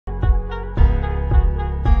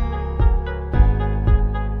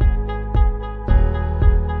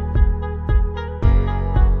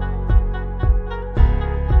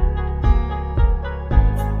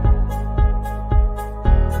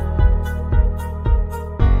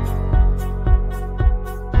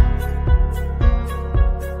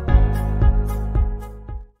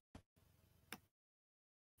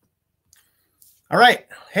All right.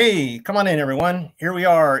 Hey, come on in, everyone. Here we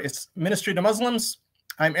are. It's Ministry to Muslims.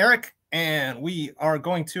 I'm Eric, and we are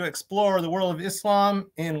going to explore the world of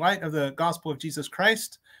Islam in light of the gospel of Jesus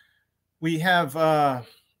Christ. We have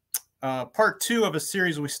part 2 of a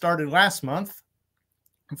series we started last month.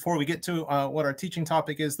 Before we get to what our teaching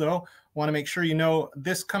topic is, though, I want to make sure you know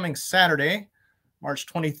this coming Saturday, March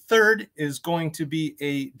 23rd, is going to be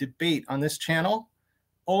a debate on this channel.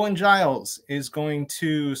 Owen Giles is going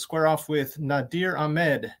to square off with Nadir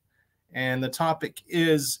Ahmed, and the topic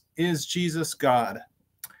is Jesus God?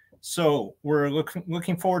 So we're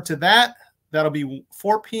looking forward to that. That'll be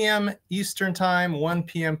 4 p.m. Eastern Time, 1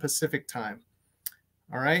 p.m. Pacific Time.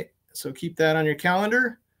 All right, so keep that on your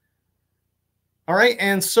calendar. All right,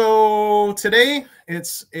 and so today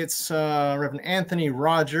it's Reverend Anthony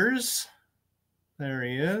Rogers. There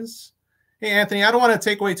he is. Hey, Anthony, I don't want to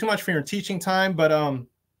take away too much from your teaching time, but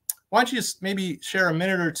why don't you just maybe share a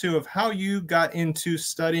minute or two of how you got into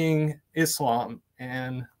studying Islam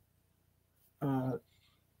and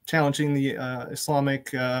challenging the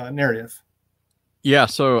Islamic narrative? Yeah,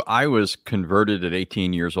 so I was converted at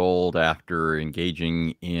 18 years old after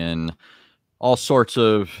engaging in all sorts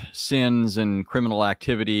of sins and criminal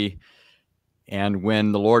activity. And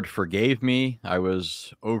when the Lord forgave me, I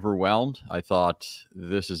was overwhelmed. I thought,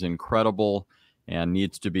 this is incredible and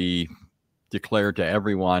needs to be declared to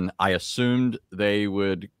everyone. I assumed they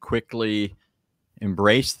would quickly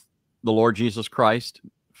embrace the Lord Jesus Christ,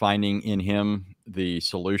 finding in him the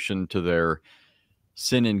solution to their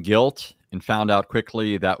sin and guilt, and found out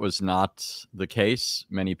quickly that was not the case.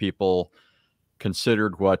 Many people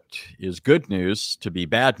considered what is good news to be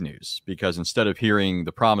bad news, because instead of hearing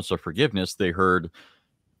the promise of forgiveness, they heard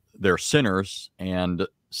they're sinners and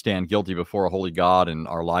stand guilty before a holy God and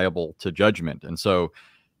are liable to judgment. And so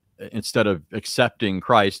instead of accepting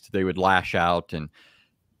Christ, they would lash out and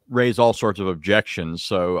raise all sorts of objections.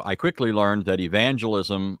 So I quickly learned that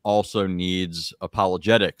evangelism also needs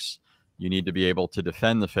apologetics. You need to be able to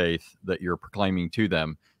defend the faith that you're proclaiming to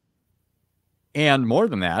them. And more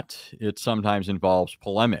than that, it sometimes involves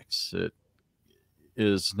polemics. It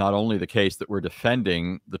is not only the case that we're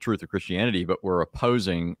defending the truth of Christianity, but we're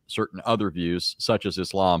opposing certain other views, such as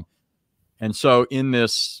Islam. And so in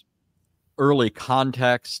this early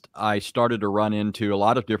context, I started to run into a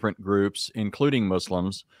lot of different groups, including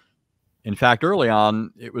Muslims. In fact, early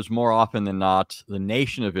on, it was more often than not the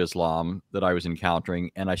Nation of Islam that I was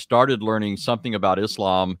encountering, and I started learning something about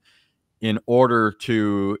Islam in order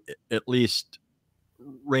to at least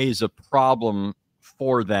raise a problem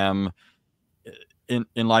for them in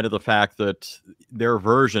light of the fact that their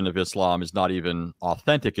version of Islam is not even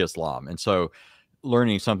authentic Islam. And so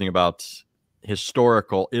learning something about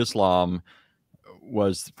historical Islam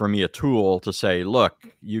was for me a tool to say, look,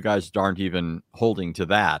 you guys aren't even holding to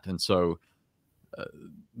that. And so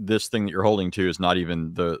this thing that you're holding to is not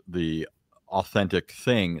even the authentic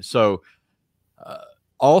thing. So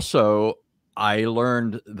also I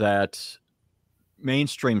learned that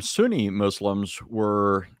mainstream Sunni Muslims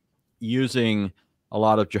were using a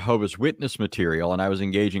lot of Jehovah's Witness material, and I was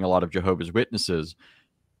engaging a lot of Jehovah's Witnesses.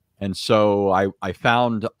 And so I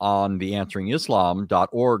found on the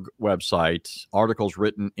answeringislam.org website articles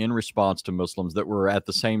written in response to Muslims that were at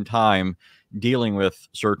the same time dealing with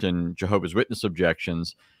certain Jehovah's Witness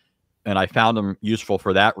objections. And I found them useful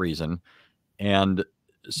for that reason. And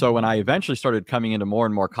so when I eventually started coming into more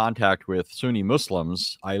and more contact with Sunni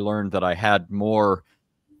Muslims, I learned that I had more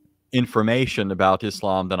information about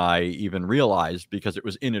Islam than I even realized, because it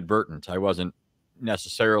was inadvertent. I wasn't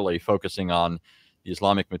necessarily focusing on the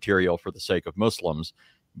Islamic material for the sake of Muslims,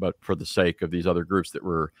 but for the sake of these other groups that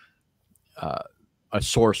were a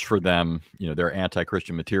source for them, their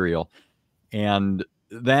anti-Christian material. And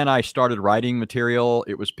then I started writing material.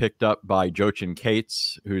 It was picked up by Jochen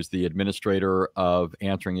Cates, who's the administrator of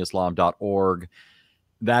answeringislam.org.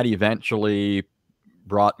 That eventually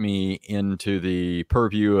brought me into the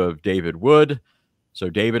purview of David Wood. So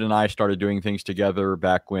David and I started doing things together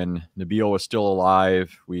back when Nabil was still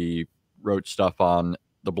alive. We wrote stuff on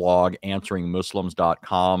the blog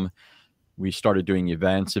answeringmuslims.com. We started doing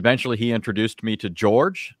events. Eventually, he introduced me to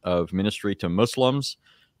George of Ministry to Muslims.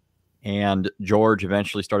 And George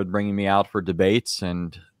eventually started bringing me out for debates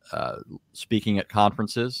and speaking at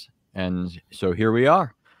conferences. And so here we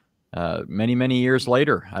are, many, many years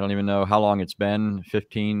later. I don't even know how long it's been,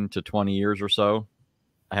 15 to 20 years or so.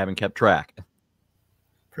 I haven't kept track.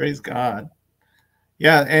 Praise God.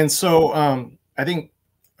 Yeah, and so I think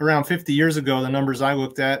around 50 years ago, the numbers I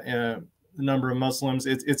looked at, the number of Muslims,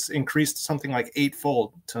 it's increased something like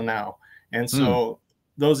 8-fold to now. And so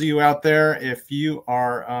those of you out there, if you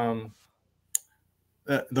are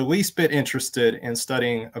the least bit interested in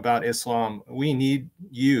studying about Islam, we need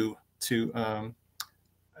you to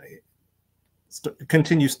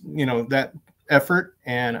continue, that effort.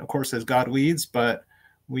 And of course, as God leads, but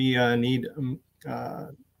we need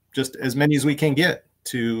just as many as we can get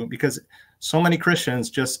to, because so many Christians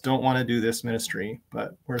just don't want to do this ministry,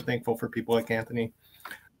 but we're thankful for people like Anthony.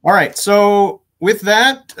 All right. So with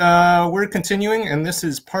that, we're continuing, and this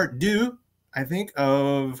is part 2, I think,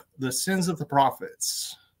 of the sins of the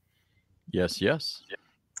prophets. Yes, yes.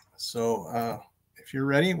 So if you're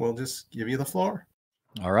ready, we'll just give you the floor.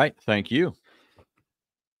 All right. Thank you.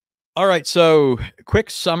 All right. So quick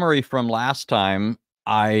summary from last time.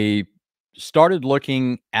 I started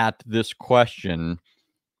looking at this question,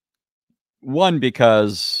 one,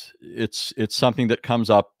 because it's something that comes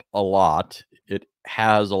up a lot. It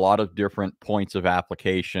has a lot of different points of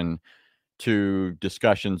application to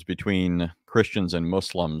discussions between Christians and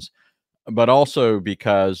Muslims, but also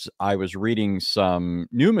because I was reading some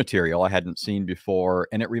new material I hadn't seen before,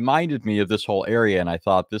 and it reminded me of this whole area, and I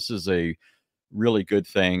thought this is a really good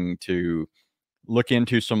thing to look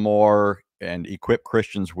into some more and equip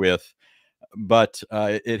Christians with. But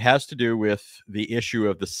it has to do with the issue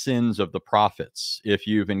of the sins of the prophets. If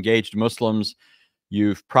you've engaged Muslims,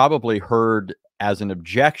 you've probably heard as an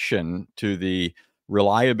objection to the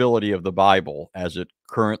reliability of the Bible as it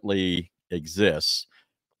currently exists,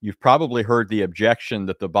 you've probably heard the objection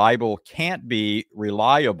that the Bible can't be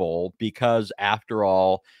reliable because, after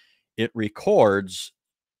all, it records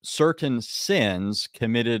certain sins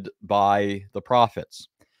committed by the prophets.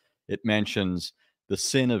 It mentions the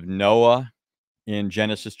sin of Noah in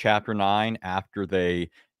Genesis chapter 9, after they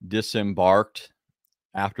disembarked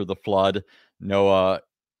after the flood. Noah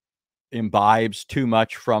imbibes too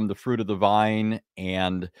much from the fruit of the vine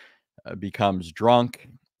and becomes drunk.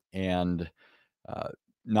 And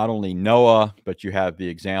not only Noah, but you have the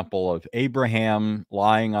example of Abraham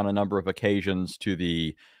lying on a number of occasions to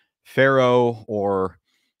the Pharaoh, or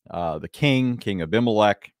the King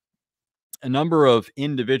Abimelech. A number of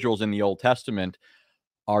individuals in the Old Testament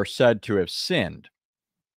are said to have sinned.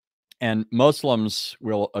 And Muslims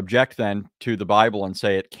will object then to the Bible and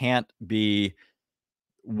say it can't be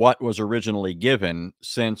what was originally given,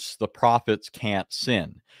 since the prophets can't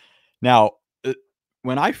sin. Now,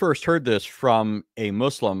 when I first heard this from a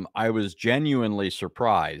Muslim, I was genuinely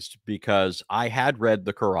surprised, because I had read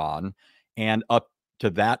the Quran, and up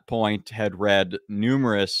to that point had read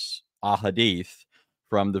numerous ahadith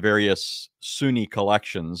from the various Sunni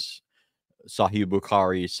collections, Sahih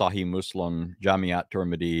Bukhari, Sahih Muslim, Jamiat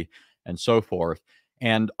Tirmidhi, and so forth.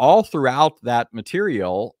 And all throughout that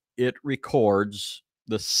material, it records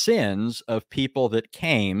the sins of people that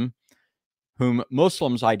came, whom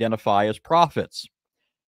Muslims identify as prophets.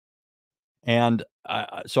 And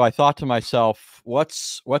so I thought to myself,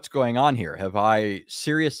 what's going on here? Have I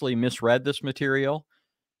seriously misread this material?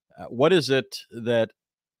 What is it that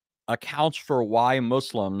accounts for why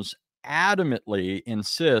Muslims adamantly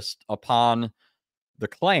insist upon the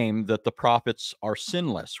claim that the prophets are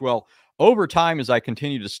sinless? Well, over time, as I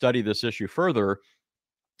continued to study this issue further,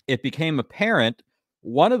 it became apparent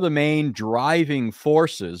one of the main driving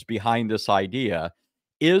forces behind this idea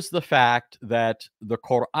is the fact that the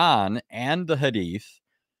Qur'an and the Hadith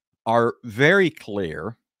are very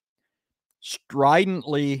clear,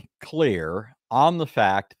 stridently clear, on the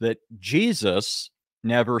fact that Jesus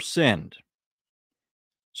never sinned.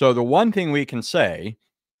 So the one thing we can say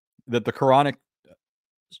that the Quran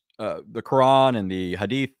and the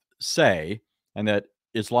Hadith say, and that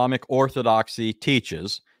Islamic orthodoxy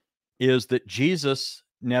teaches, is that Jesus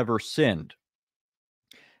never sinned.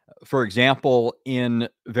 For example, in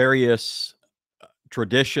various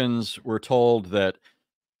traditions, we're told that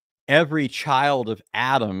every child of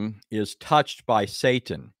Adam is touched by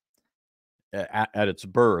Satan at its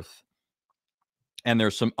birth. And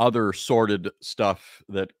there's some other sordid stuff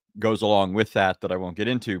that goes along with that I won't get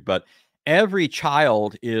into. But every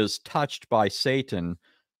child is touched by Satan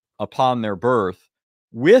upon their birth,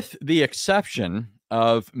 with the exception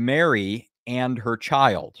of Mary and her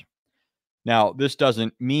child. Now, this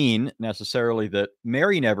doesn't mean necessarily that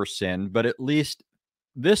Mary never sinned, but at least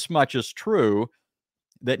this much is true,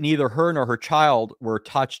 that neither her nor her child were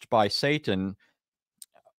touched by Satan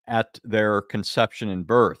at their conception and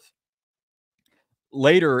birth.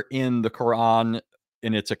 Later in the Quran,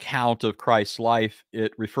 in its account of Christ's life,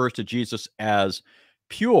 it refers to Jesus as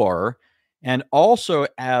pure and also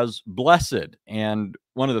as blessed. And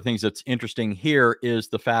one of the things that's interesting here is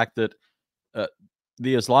the fact that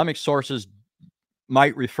the Islamic sources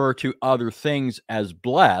might refer to other things as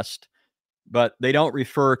blessed, but they don't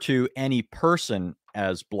refer to any person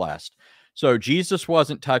as blessed. So Jesus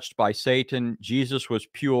wasn't touched by Satan. Jesus was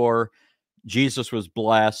pure. Jesus was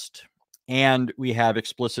blessed. And we have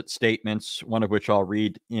explicit statements, one of which I'll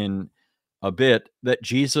read in a bit, that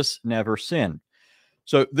Jesus never sinned.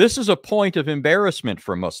 So this is a point of embarrassment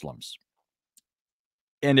for Muslims.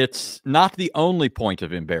 And it's not the only point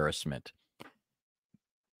of embarrassment.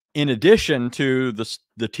 In addition to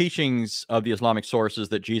the teachings of the Islamic sources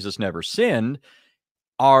that Jesus never sinned,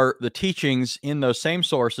 are the teachings in those same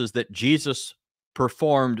sources that Jesus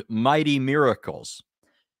performed mighty miracles.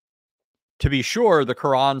 To be sure, the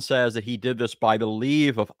Quran says that he did this by the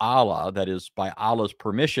leave of Allah, that is, by Allah's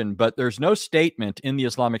permission, but there's no statement in the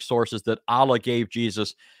Islamic sources that Allah gave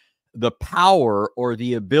Jesus the power or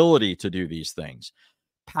the ability to do these things.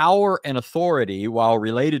 Power and authority, while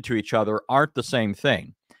related to each other, aren't the same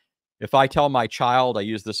thing. If I tell my child, I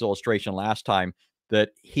used this illustration last time,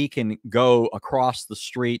 that he can go across the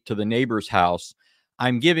street to the neighbor's house,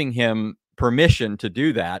 I'm giving him permission to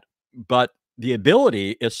do that, but the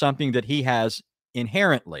ability is something that he has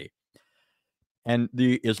inherently. And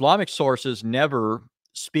the Islamic sources never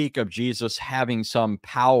speak of Jesus having some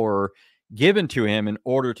power given to him in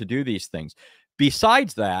order to do these things.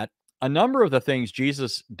 Besides that, a number of the things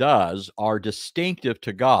Jesus does are distinctive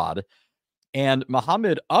to God, and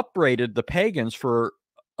Muhammad upbraided the pagans for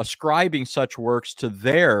ascribing such works to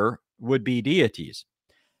their would-be deities.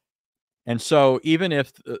 And so even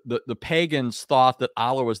if the pagans thought that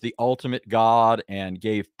Allah was the ultimate God and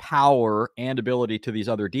gave power and ability to these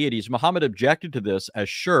other deities, Muhammad objected to this as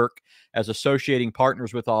shirk, as associating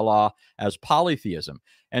partners with Allah, as polytheism.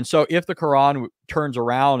 And so if the Quran turns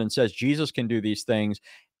around and says Jesus can do these things,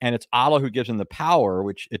 and it's Allah who gives him the power,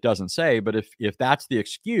 which it doesn't say, but if that's the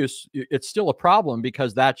excuse, it's still a problem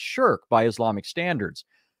because that's shirk by Islamic standards.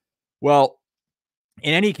 Well,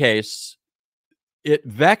 in any case, it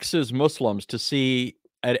vexes Muslims to see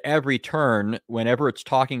at every turn, whenever it's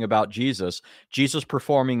talking about Jesus, Jesus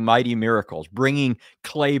performing mighty miracles, bringing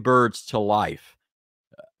clay birds to life,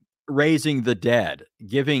 raising the dead,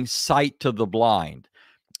 giving sight to the blind.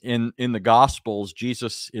 In the Gospels,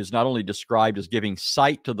 Jesus is not only described as giving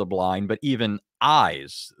sight to the blind, but even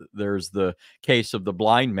eyes. There's the case of the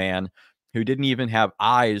blind man who didn't even have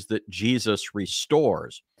eyes that Jesus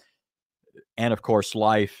restores. And of course,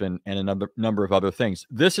 life and a number of other things.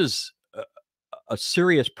 This is a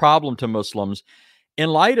serious problem to Muslims in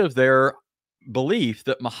light of their belief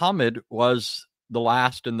that Muhammad was the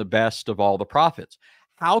last and the best of all the prophets.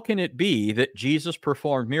 How can it be that Jesus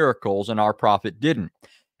performed miracles and our prophet didn't?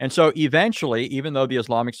 And so eventually, even though the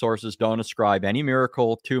Islamic sources don't ascribe any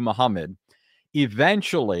miracle to Muhammad,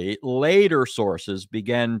 eventually later sources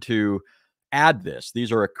began to add this.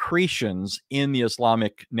 These are accretions in the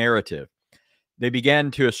Islamic narrative. They began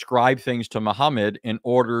to ascribe things to Muhammad in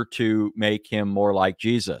order to make him more like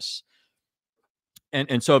Jesus.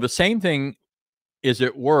 And so the same thing is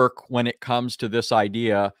at work when it comes to this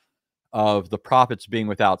idea of the prophets being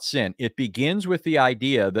without sin. It begins with the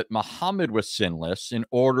idea that Muhammad was sinless in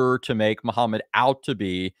order to make Muhammad out to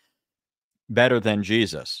be better than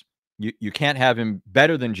Jesus. You can't have him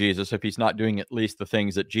better than Jesus if he's not doing at least the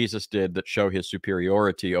things that Jesus did that show his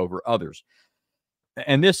superiority over others.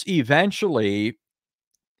 And this eventually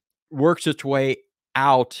works its way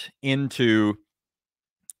out into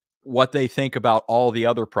what they think about all the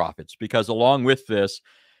other prophets, because along with this,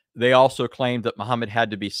 they also claimed that Muhammad had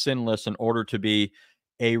to be sinless in order to be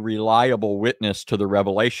a reliable witness to the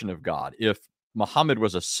revelation of God. If Muhammad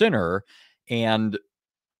was a sinner and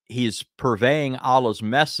he's purveying Allah's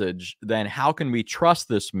message, then how can we trust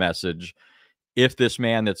this message if this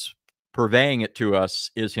man that's purveying it to us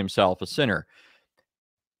is himself a sinner?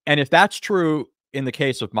 And if that's true in the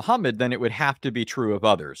case of Muhammad, then it would have to be true of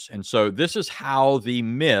others. And so this is how the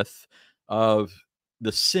myth of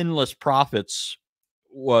the sinless prophets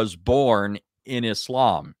was born in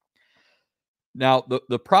Islam. Now,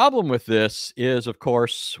 the problem with this is, of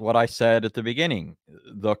course, what I said at the beginning.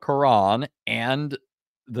 The Quran and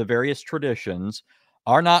the various traditions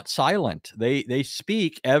are not silent. They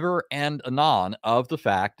speak ever and anon of the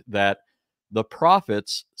fact that the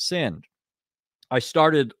prophets sinned. I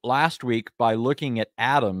started last week by looking at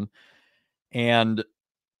Adam, and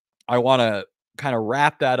I want to kind of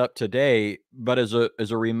wrap that up today. But as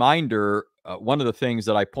a reminder, one of the things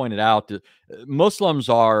that I pointed out, Muslims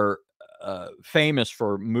are famous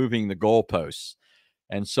for moving the goalposts.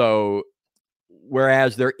 And so,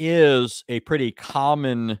 whereas there is a pretty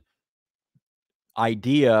common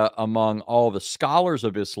idea among all the scholars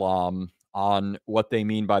of Islam on what they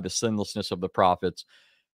mean by the sinlessness of the prophets,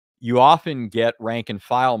 you often get rank and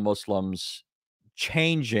file Muslims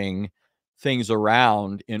changing things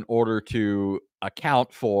around in order to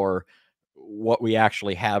account for what we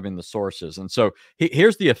actually have in the sources. And so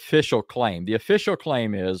here's the official claim. The official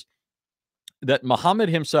claim is that Muhammad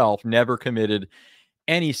himself never committed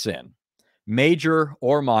any sin, major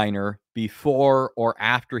or minor, before or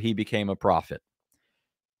after he became a prophet.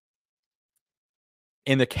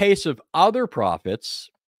 In the case of other prophets,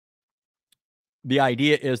 the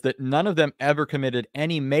idea is that none of them ever committed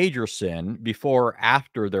any major sin before or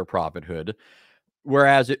after their prophethood,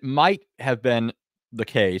 whereas it might have been the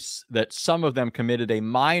case that some of them committed a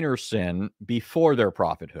minor sin before their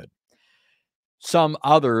prophethood. Some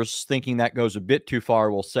others, thinking that goes a bit too far,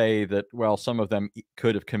 will say that, well, some of them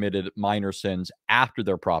could have committed minor sins after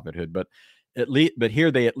their prophethood, but here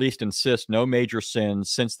they at least insist no major sins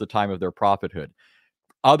since the time of their prophethood.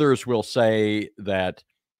 Others will say that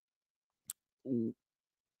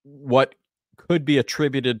what could be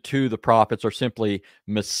attributed to the prophets are simply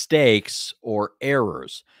mistakes or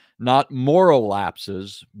errors, not moral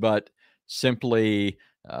lapses, but simply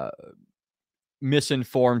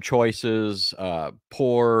misinformed choices,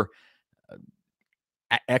 poor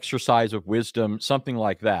exercise of wisdom, something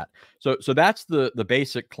like that. So that's the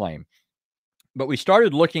basic claim. But we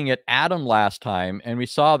started looking at Adam last time, and we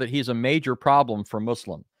saw that he's a major problem for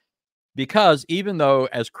Muslim, because even though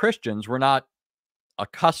as Christians we're not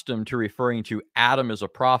accustomed to referring to Adam as a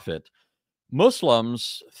prophet,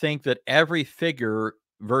 Muslims think that every figure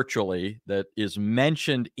virtually that is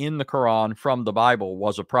mentioned in the Quran from the Bible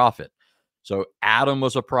was a prophet. So Adam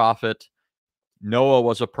was a prophet, Noah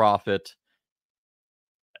was a prophet,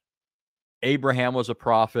 Abraham was a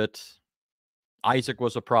prophet, Isaac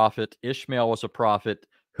was a prophet, Ishmael was a prophet.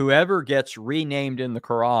 Whoever gets renamed in the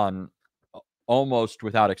Quran, almost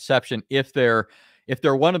without exception, if they're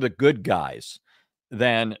one of the good guys,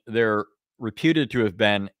 then they're reputed to have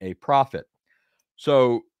been a prophet.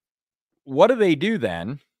 So what do they do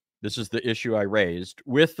then? This is the issue I raised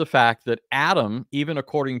with the fact that Adam, even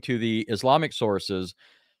according to the Islamic sources,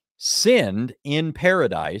 sinned in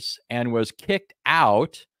paradise and was kicked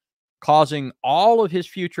out, causing all of his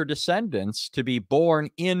future descendants to be born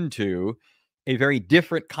into a very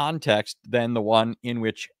different context than the one in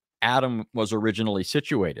which Adam was originally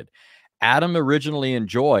situated. Adam originally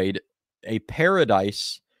enjoyed a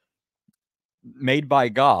paradise made by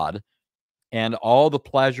God and all the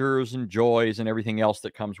pleasures and joys and everything else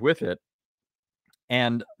that comes with it.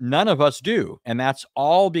 And none of us do. And that's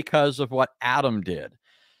all because of what Adam did.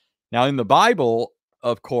 Now, in the Bible,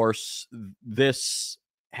 of course, this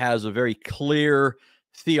has a very clear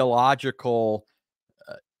theological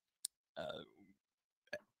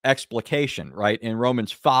explication, right? In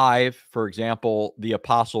Romans 5, for example, the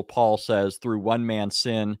Apostle Paul says, through one man's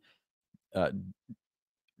sin,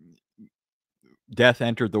 death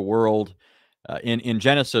entered the world. In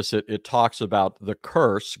Genesis, it talks about the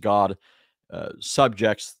curse. God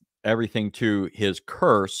subjects everything to his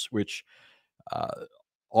curse, which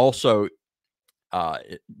also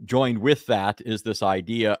joined with that is this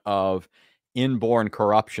idea of inborn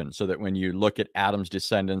corruption, so that when you look at Adam's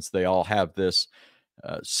descendants, they all have this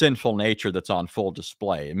sinful nature that's on full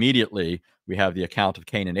display. Immediately, we have the account of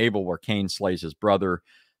Cain and Abel, where Cain slays his brother.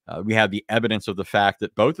 We have the evidence of the fact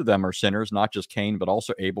that both of them are sinners, not just Cain, but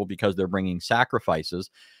also Abel, because they're bringing sacrifices.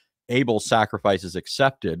 Abel's sacrifice is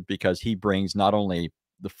accepted because he brings not only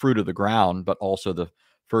the fruit of the ground, but also the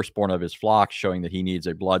firstborn of his flock, showing that he needs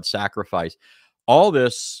a blood sacrifice. All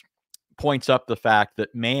this points up the fact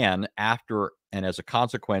that man, after and as a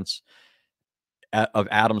consequence of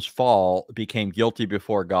Adam's fall, became guilty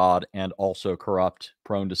before God and also corrupt,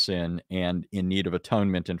 prone to sin, and in need of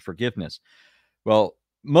atonement and forgiveness. Well,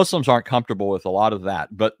 Muslims aren't comfortable with a lot of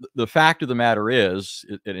that, but the fact of the matter is,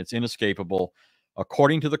 and it's inescapable,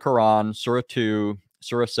 according to the Quran, Surah 2,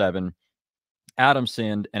 Surah 7, Adam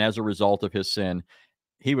sinned, and as a result of his sin,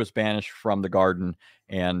 he was banished from the garden,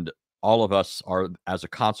 and all of us are, as a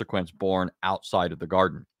consequence, born outside of the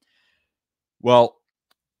garden. Well,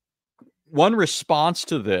 one response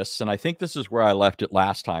to this, and I think this is where I left it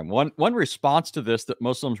last time, one response to this that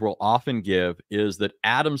Muslims will often give is that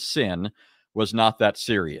Adam's sin was not that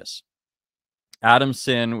serious. Adam's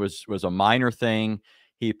sin was a minor thing.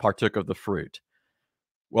 He partook of the fruit.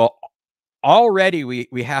 Well, already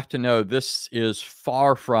we have to know this is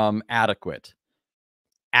far from adequate.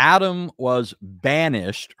 Adam was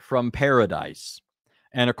banished from paradise.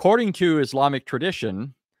 And according to Islamic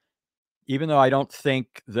tradition, even though I don't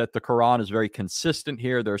think that the Quran is very consistent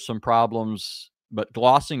here, there's some problems, but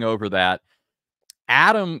glossing over that,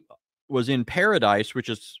 Adam was in paradise, which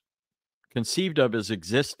is conceived of as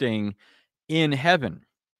existing in heaven.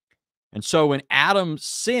 And so when Adam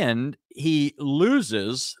sinned, he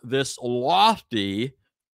loses this lofty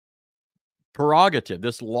prerogative,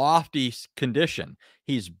 this lofty condition.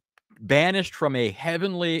 He's banished from a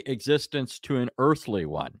heavenly existence to an earthly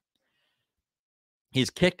one. He's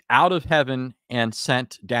kicked out of heaven and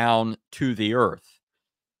sent down to the earth.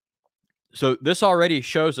 So this already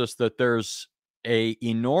shows us that there's a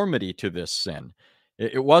enormity to this sin.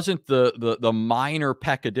 It wasn't the minor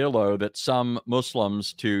peccadillo that some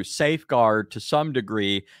Muslims, to safeguard to some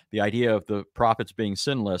degree the idea of the prophets being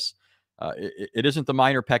sinless, it isn't the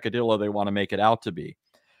minor peccadillo they want to make it out to be.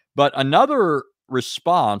 But another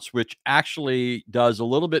response, which actually does a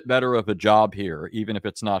little bit better of a job here, even if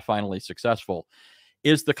it's not finally successful,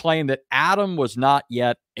 is the claim that Adam was not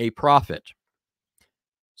yet a prophet.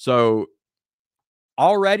 So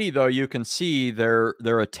already, though, you can see they're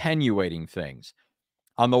attenuating things.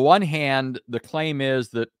 On the one hand, the claim is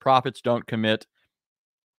that prophets don't commit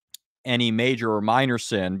any major or minor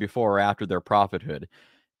sin before or after their prophethood.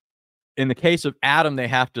 In the case of Adam, they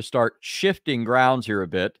have to start shifting grounds here a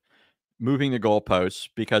bit, moving the goalposts,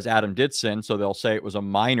 because Adam did sin, so they'll say it was a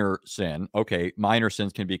minor sin. Okay, minor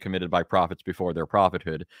sins can be committed by prophets before their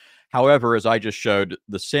prophethood. However, as I just showed,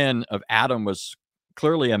 the sin of Adam was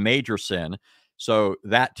clearly a major sin, so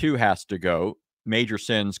that too has to go. Major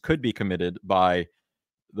sins could be committed by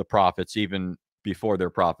the prophets even before their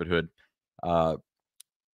prophethood. But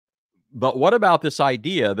what about this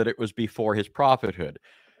idea that it was before his prophethood?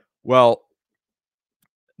 Well,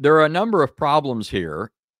 there are a number of problems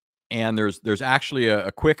here, and there's actually a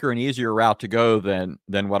quicker and easier route to go than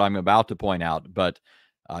what I'm about to point out. But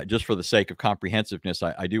just for the sake of comprehensiveness,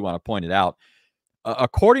 I do want to point it out.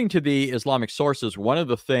 According to the Islamic sources, one of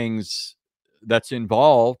the things that's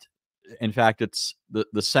involved, in fact, it's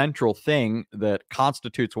the central thing that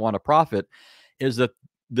constitutes one a prophet, is that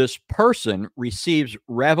this person receives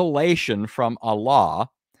revelation from Allah,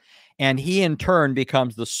 and he in turn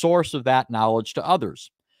becomes the source of that knowledge to others.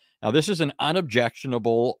 Now, this is an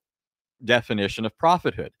unobjectionable definition of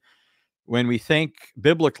prophethood. When we think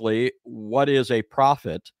biblically, what is a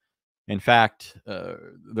prophet? In fact,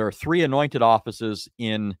 there are three anointed offices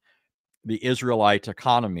in the Israelite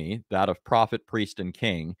economy, that of prophet, priest, and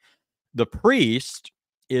king. The priest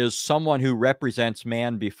is someone who represents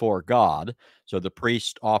man before God. So the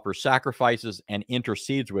priest offers sacrifices and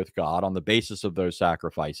intercedes with God on the basis of those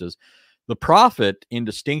sacrifices. The prophet, in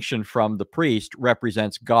distinction from the priest,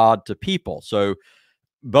 represents God to people. So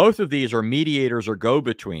both of these are mediators or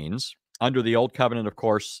go-betweens. Under the Old Covenant, of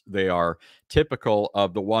course, they are typical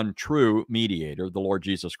of the one true mediator, the Lord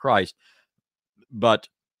Jesus Christ. But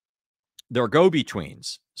they're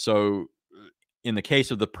go-betweens. So in the case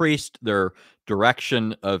of the priest, their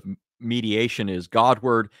direction of mediation is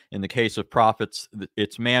Godward. In the case of prophets,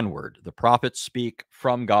 it's manward. The prophets speak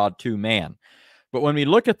from God to man. But when we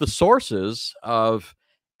look at the sources of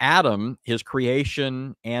Adam, his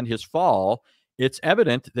creation, and his fall, it's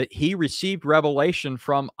evident that he received revelation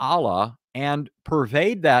from Allah and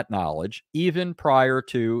purveyed that knowledge even prior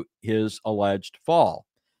to his alleged fall.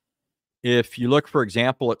 If you look, for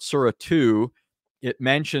example, at Surah 2, it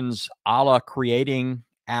mentions Allah creating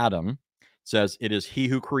Adam. It says, "It is he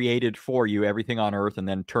who created for you everything on earth and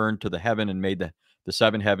then turned to the heaven and made the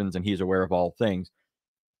seven heavens, and he's aware of all things."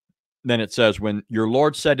 Then it says, "When your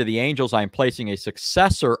Lord said to the angels, I am placing a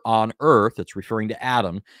successor on earth," it's referring to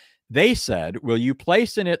Adam, "they said, will you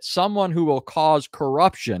place in it someone who will cause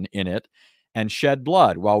corruption in it and shed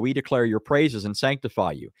blood while we declare your praises and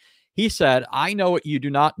sanctify you? He said, I know what you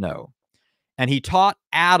do not know." And he taught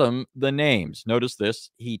Adam the names. Notice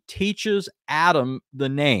this. He teaches Adam the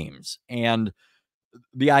names. And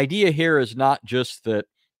the idea here is not just that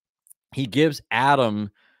he gives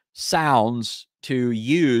Adam sounds to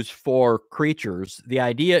use for creatures. The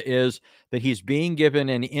idea is that he's being given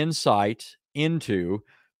an insight into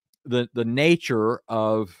the nature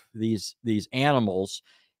of these animals,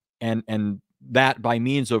 and that by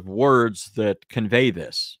means of words that convey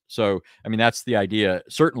this. So, I mean, that's the idea.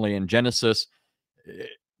 Certainly in Genesis,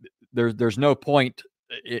 there's no point,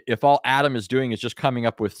 if all Adam is doing is just coming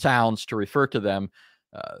up with sounds to refer to them,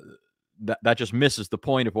 that just misses the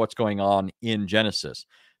point of what's going on in Genesis.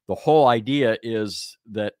 The whole idea is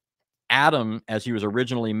that Adam, as he was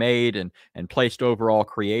originally made and placed over all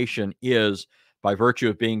creation, is, by virtue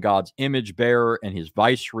of being God's image bearer and his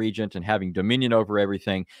vice regent and having dominion over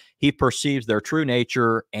everything, he perceives their true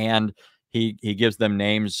nature, and he gives them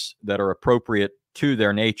names that are appropriate to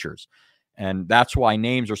their natures. And that's why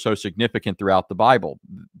names are so significant throughout the Bible.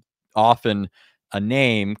 Often a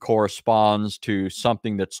name corresponds to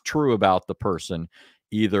something that's true about the person,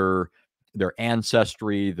 either their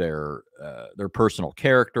ancestry, their personal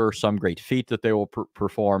character, some great feat that they will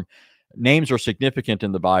perform. Names are significant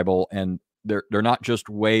in the Bible, and they're not just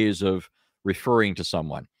ways of referring to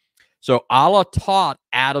someone. So Allah taught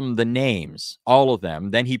Adam the names, all of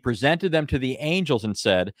them. Then he presented them to the angels and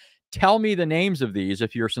said, tell me the names of these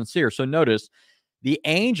if you're sincere. So notice the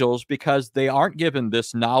angels, because they aren't given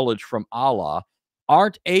this knowledge from Allah,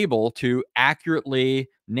 aren't able to accurately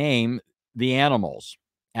name the animals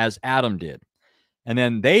as Adam did. And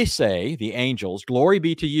then they say, the angels, glory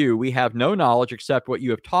be to you. We have no knowledge except what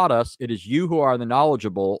you have taught us. It is you who are the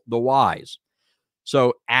knowledgeable, the wise.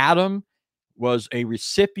 So Adam was a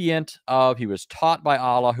recipient of, he was taught by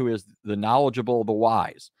Allah, who is the knowledgeable, the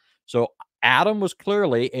wise. So Adam was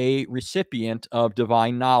clearly a recipient of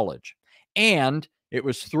divine knowledge. And it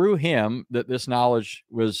was through him that this knowledge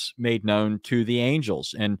was made known to the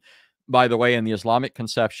angels. And by the way, in the Islamic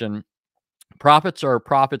conception, prophets are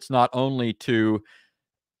prophets not only to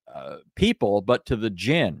people, but to the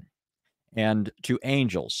jinn and to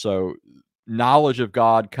angels. So knowledge of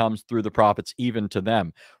God comes through the prophets even to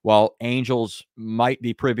them. While angels might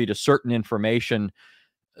be privy to certain information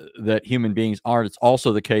that human beings aren't, it's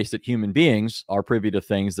also the case that human beings are privy to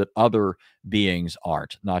things that other beings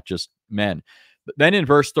aren't, not just men. But then in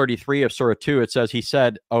verse 33 of Surah 2, it says, he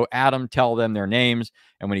said, "O Adam, tell them their names."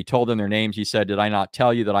 And when he told them their names, he said, "Did I not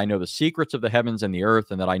tell you that I know the secrets of the heavens and the earth,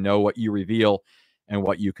 and that I know what you reveal and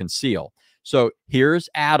what you conceal?" So here's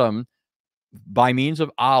Adam, by means of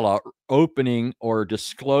Allah, opening or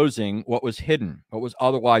disclosing what was hidden, what was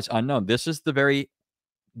otherwise unknown. This is the very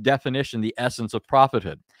definition, the essence of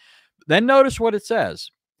prophethood. Then notice what it says.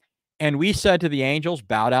 "And we said to the angels,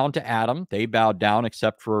 bow down to Adam. They bowed down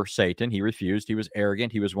except for Satan. He refused. He was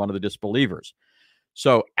arrogant. He was one of the disbelievers."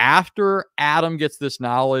 So after Adam gets this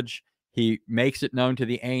knowledge, he makes it known to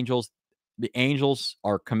the angels. The angels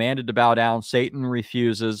are commanded to bow down. Satan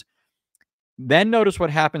refuses. Then notice what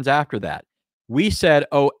happens after that. "We said,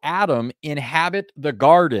 O Adam, inhabit the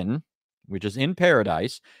garden," which is in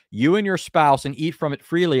paradise, "you and your spouse, and eat from it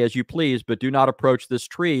freely as you please, but do not approach this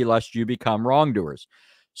tree lest you become wrongdoers."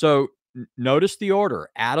 So notice the order.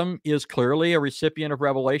 Adam is clearly a recipient of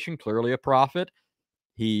revelation, clearly a prophet.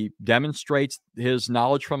 He demonstrates his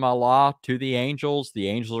knowledge from Allah to the angels. The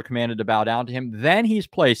angels are commanded to bow down to him. Then he's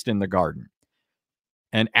placed in the garden.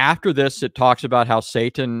 And after this, it talks about how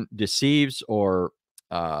Satan deceives or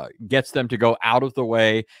gets them to go out of the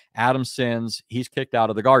way. Adam sins. He's kicked out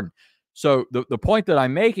of the garden. So the point that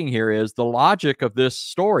I'm making here is the logic of this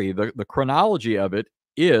story, the chronology of it,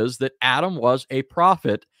 is that Adam was a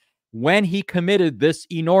prophet when he committed this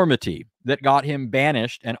enormity that got him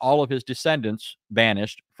banished and all of his descendants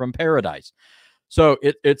banished from paradise. So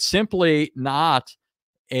it's simply not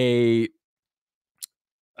a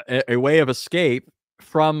way of escape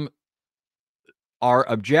from our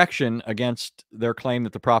objection against their claim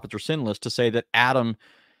that the prophets are sinless to say that Adam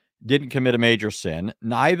didn't commit a major sin.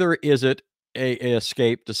 Neither is it a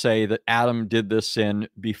escape to say that Adam did this sin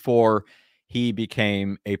before he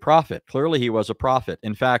became a prophet. Clearly, he was a prophet.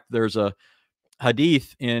 In fact, there's a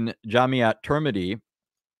hadith in Jamiat Tirmidhi.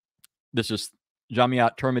 This is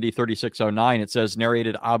Jamiat Tirmidhi 3609. It says,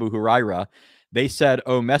 narrated Abu Huraira, "They said,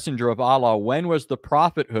 O Messenger of Allah, when was the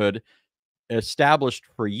prophethood established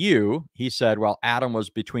for you?" He said, "Well, Adam was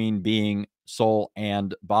between being soul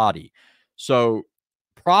and body." So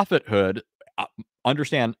prophethood,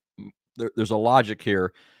 understand, there's a logic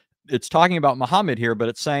here. It's talking about Muhammad here, but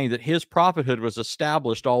it's saying that his prophethood was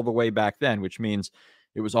established all the way back then, which means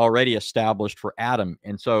it was already established for Adam.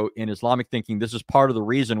 And so in Islamic thinking, this is part of the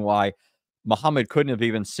reason why Muhammad couldn't have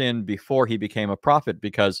even sinned before he became a prophet,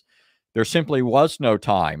 because there simply was no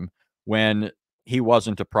time when he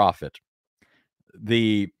wasn't a prophet.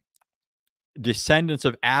 The descendants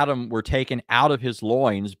of Adam were taken out of his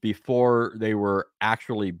loins before they were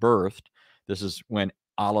actually birthed. This is when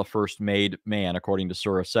Allah first made man, according to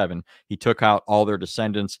Surah 7. He took out all their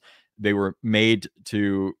descendants. They were made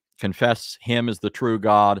to confess him as the true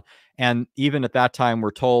God. And even at that time,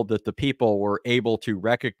 we're told that the people were able to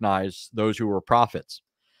recognize those who were prophets.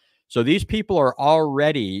 So these people are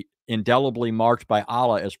already indelibly marked by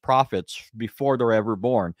Allah as prophets before they're ever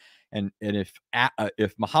born. And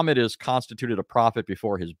if Muhammad is constituted a prophet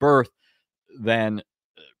before his birth, then,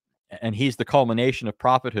 and he's the culmination of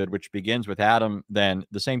prophethood, which begins with Adam, then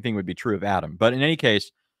the same thing would be true of Adam. But in any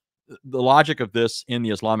case, the logic of this in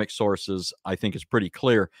the Islamic sources, I think, is pretty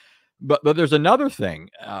clear. But there's another thing.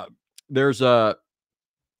 There's a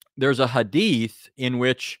hadith in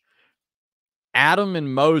which Adam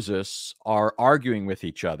and Moses are arguing with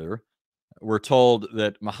each other. We're told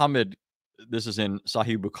that Muhammad, this is in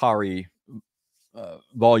Sahih Bukhari,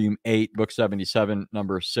 volume 8, book 77,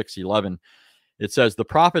 number 611. It says, the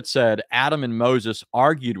prophet said, Adam and Moses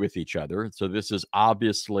argued with each other. So this is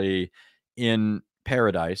obviously in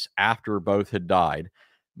paradise after both had died,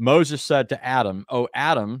 Moses said to Adam, "Oh,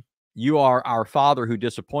 Adam, you are our father who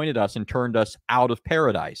disappointed us and turned us out of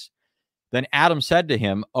paradise." Then Adam said to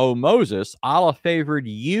him, "Oh, Moses, Allah favored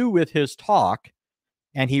you with his talk,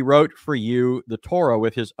 and he wrote for you the Torah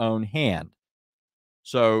with his own hand."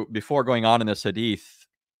 So before going on in this hadith,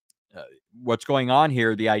 what's going on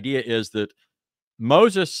here, the idea is that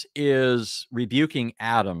Moses is rebuking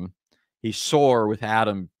Adam. He's sore with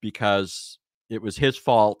Adam because it was his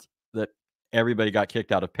fault that everybody got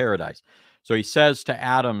kicked out of paradise. So he says to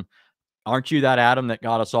Adam, "Aren't you that Adam that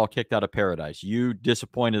got us all kicked out of paradise? You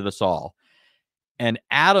disappointed us all." And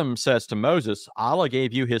Adam says to Moses, "Allah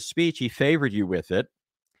gave you his speech. He favored you with it."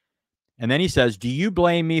 And then he says, "Do you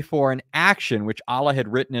blame me for an action which Allah had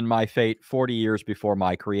written in my fate 40 years before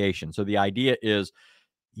my creation?" So the idea is,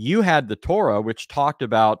 you had the Torah, which talked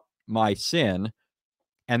about my sin,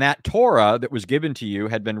 and that Torah that was given to you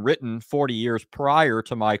had been written 40 years prior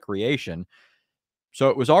to my creation. So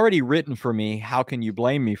it was already written for me. How can you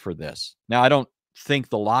blame me for this? Now, I don't think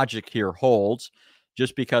the logic here holds.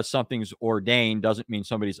 Just because something's ordained doesn't mean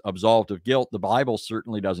somebody's absolved of guilt. The Bible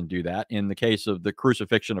certainly doesn't do that. In the case of the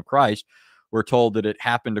crucifixion of Christ, we're told that it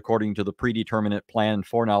happened according to the predeterminate plan and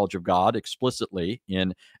foreknowledge of God explicitly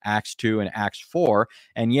in Acts 2 and Acts 4.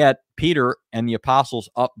 And yet Peter and the apostles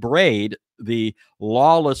upbraid the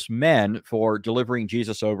lawless men for delivering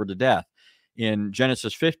Jesus over to death. In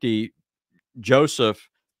Genesis 50, Joseph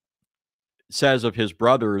says of his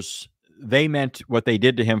brothers, they meant what they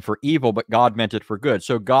did to him for evil, but God meant it for good.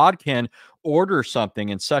 So God can order something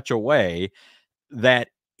in such a way that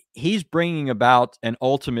he's bringing about an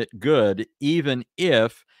ultimate good, even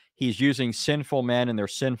if he's using sinful men and their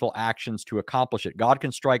sinful actions to accomplish it. God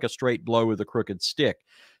can strike a straight blow with a crooked stick.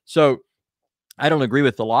 So I don't agree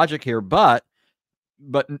with the logic here, but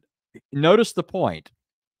notice the point.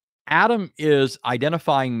 Adam is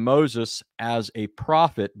identifying Moses as a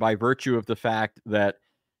prophet by virtue of the fact that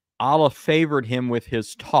Allah favored him with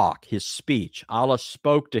his talk, his speech. Allah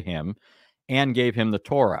spoke to him and gave him the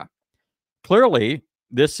Torah. Clearly,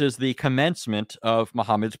 this is the commencement of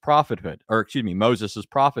Muhammad's prophethood, or excuse me, Moses'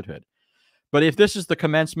 prophethood. But if this is the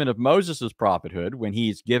commencement of Moses' prophethood, when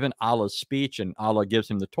he's given Allah's speech and Allah gives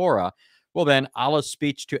him the Torah, well, then Allah's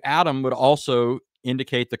speech to Adam would also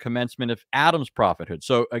indicate the commencement of Adam's prophethood.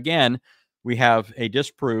 So again, we have a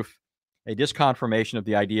disproof, a disconfirmation of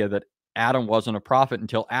the idea that Adam wasn't a prophet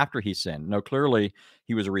until after he sinned. No, clearly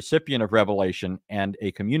he was a recipient of revelation and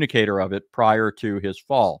a communicator of it prior to his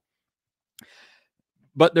fall.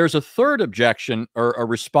 But there's a third objection or a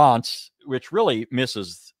response, which really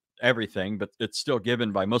misses everything, but it's still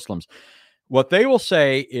given by Muslims. What they will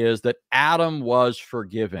say is that Adam was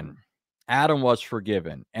forgiven. Adam was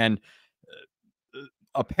forgiven. And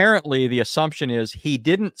apparently the assumption is he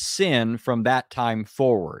didn't sin from that time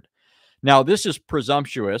forward. Now, this is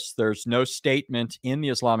presumptuous. There's no statement in the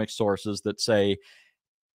Islamic sources that say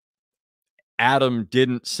Adam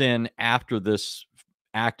didn't sin after this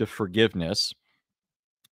act of forgiveness.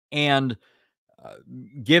 And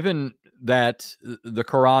given that the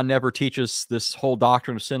Quran never teaches this whole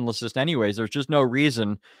doctrine of sinlessness anyways, there's just no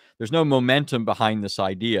reason, there's no momentum behind this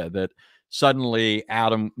idea that suddenly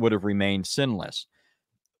Adam would have remained sinless.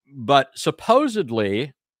 But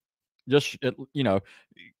supposedly, just,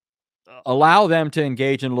 allow them to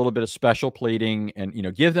engage in a little bit of special pleading and,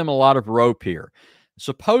 give them a lot of rope here.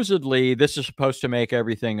 Supposedly, this is supposed to make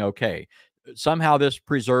everything okay. Somehow this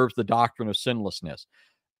preserves the doctrine of sinlessness.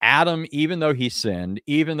 Adam, even though he sinned,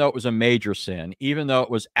 even though it was a major sin, even though it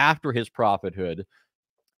was after his prophethood,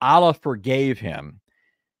 Allah forgave him.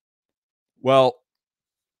 Well,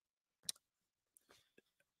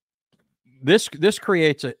 this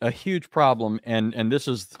creates a huge problem, and this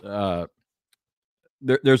is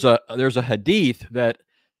there's a hadith that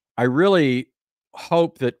I really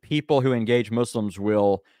hope that people who engage Muslims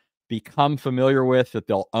will become familiar with, that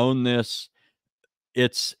they'll own this.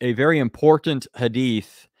 It's a very important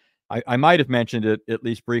hadith. I might have mentioned it at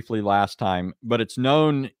least briefly last time, but it's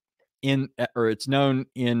known in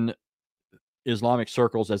Islamic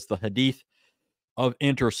circles as the hadith of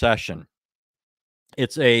intercession.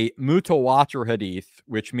 It's a mutawatir hadith,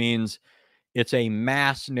 which means it's a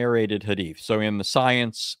mass narrated hadith. So in the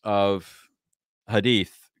science of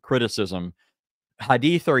hadith criticism,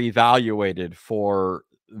 hadith are evaluated for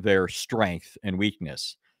their strength and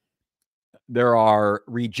weakness. There are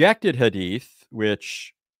rejected hadith,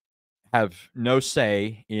 which have no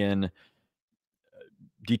say in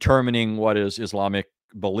determining what is Islamic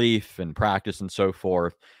belief and practice and so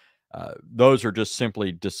forth. Those are just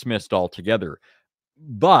simply dismissed altogether.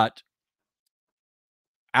 But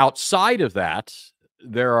outside of that,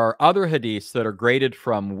 there are other hadiths that are graded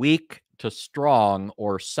from weak to strong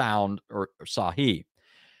or sound or sahih.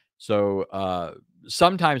 So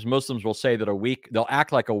sometimes Muslims will say that they'll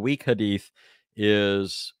act like a weak hadith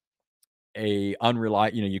is a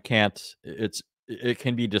unreliable, you can't, it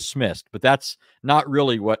can be dismissed, but that's not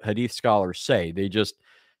really what hadith scholars say.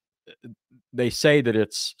 They say that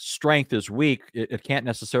its strength is weak. It can't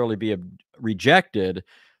necessarily be rejected,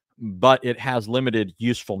 but it has limited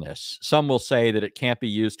usefulness. Some will say that it can't be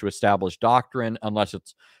used to establish doctrine unless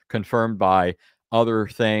it's confirmed by other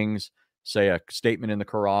things, say a statement in the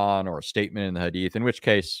Qur'an or a statement in the hadith, in which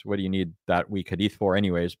case, what do you need that weak hadith for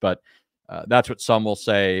anyways? But that's what some will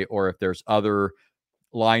say. Or if there's other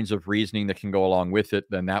lines of reasoning that can go along with it,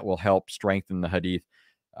 then that will help strengthen the hadith.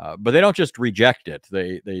 But they don't just reject it.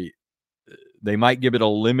 They might give it a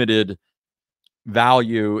limited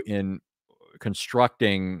value in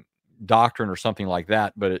constructing doctrine or something like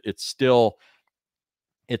that, but it's still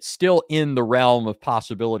in the realm of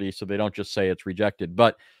possibility, so they don't just say it's rejected.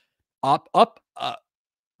 But up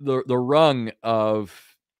the rung of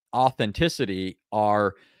authenticity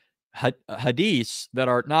are hadiths that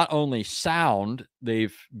are not only sound,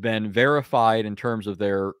 they've been verified in terms of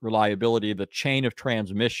their reliability. The chain of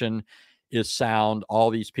transmission is sound. All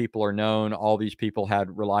these people are known. All these people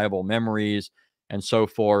had reliable memories and so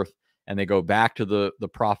forth. And they go back to the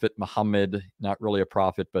Prophet Muhammad, not really a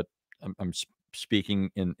prophet, but I'm speaking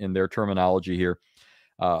in their terminology here.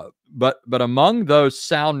 But among those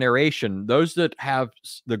sound narration, those that have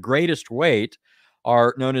the greatest weight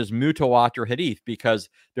are known as mutawatir hadith, because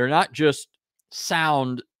they're not just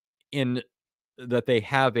sound in that they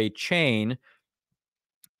have a chain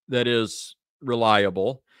that is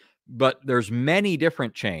reliable, but there's many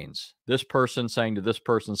different chains. This person saying to this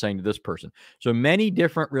person, saying to this person. So many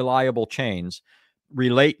different reliable chains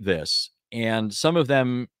relate this. And some of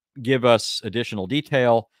them give us additional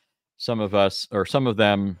detail. Some of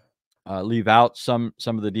them leave out some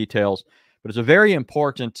of the details. But it's a very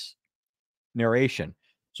important narration.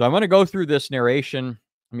 So I'm going to go through this narration.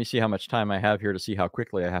 Let me see how much time I have here to see how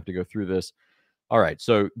quickly I have to go through this. All right.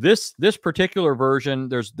 So this particular version,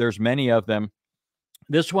 there's many of them.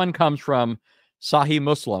 This one comes from Sahih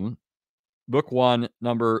Muslim, book 1,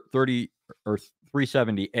 number 30 or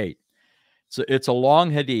 378. So it's a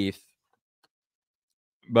long hadith,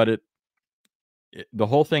 but the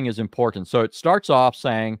whole thing is important. So it starts off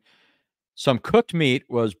saying, some cooked meat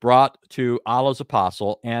was brought to Allah's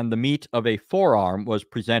apostle, and the meat of a forearm was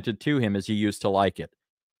presented to him as he used to like it.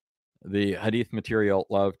 The hadith material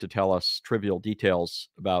loved to tell us trivial details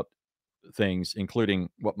about things, including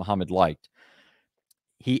what Muhammad liked.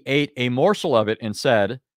 He ate a morsel of it and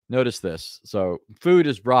said, notice this. So food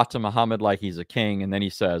is brought to Muhammad like he's a king. And then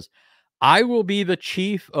he says, I will be the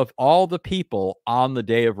chief of all the people on the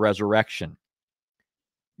day of resurrection.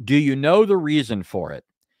 Do you know the reason for it?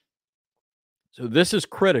 So this is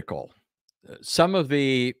critical. Some of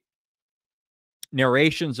the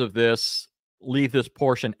narrations of this leave this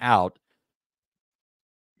portion out.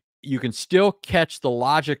 You can still catch the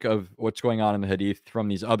logic of what's going on in the hadith from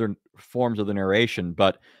these other forms of the narration,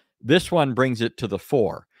 but this one brings it to the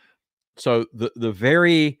fore. So the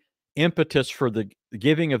very impetus for the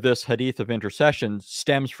giving of this hadith of intercession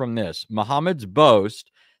stems from this. Muhammad's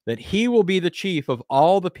boast that he will be the chief of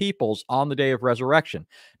all the peoples on the day of resurrection.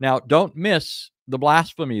 Now, don't miss the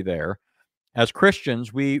blasphemy there. As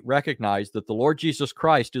Christians, we recognize that the Lord Jesus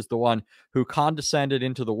Christ is the one who condescended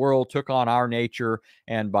into the world, took on our nature,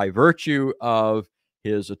 and by virtue of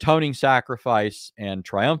his atoning sacrifice and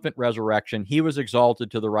triumphant resurrection, he was exalted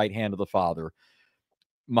to the right hand of the Father.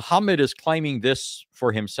 Muhammad is claiming this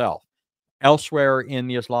for himself. Elsewhere in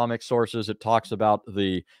the Islamic sources, it talks about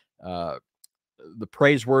the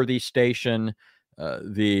praiseworthy station,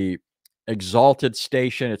 the exalted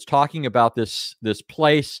station. It's talking about this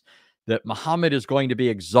place that Muhammad is going to be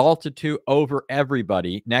exalted to over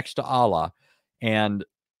everybody next to Allah. And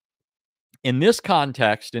in this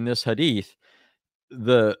context, in this hadith,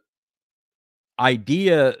 the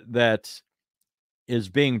idea that is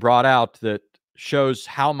being brought out that shows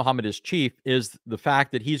how Muhammad is chief is the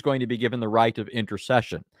fact that he's going to be given the right of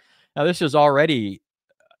intercession. Now, this is already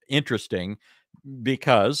interesting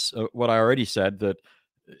because what I already said, that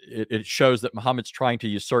it shows that Muhammad's trying to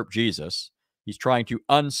usurp Jesus. He's trying to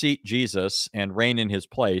unseat Jesus and reign in his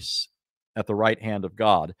place at the right hand of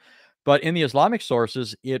God. But in the Islamic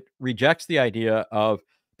sources, it rejects the idea of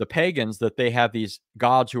the pagans, that they have these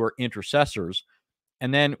gods who are intercessors.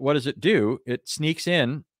 And then what does it do? It sneaks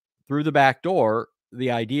in through the back door the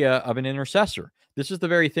idea of an intercessor. This is the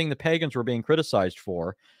very thing the pagans were being criticized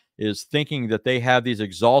for, is thinking that they have these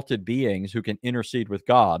exalted beings who can intercede with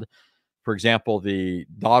God. For example, the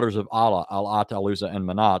daughters of Allah, Al-At, Al-Uzza, and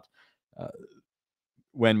Manat,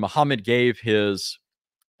 when Muhammad gave his,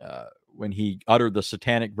 when he uttered the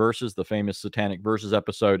satanic verses, the famous satanic verses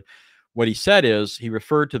episode, what he said is he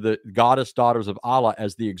referred to the goddess daughters of Allah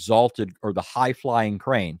as the exalted or the high-flying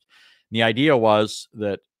cranes. And the idea was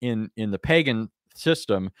that in the pagan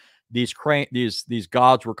system, these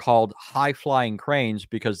gods were called high-flying cranes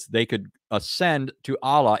because they could ascend to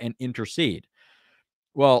Allah and intercede.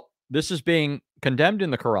 Well, this is being condemned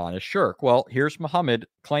in the Quran as shirk. Well, here's Muhammad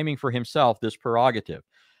claiming for himself this prerogative.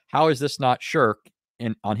 How is this not shirk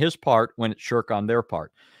on his part when it's shirk on their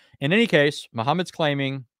part? In any case, Muhammad's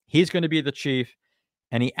claiming he's going to be the chief,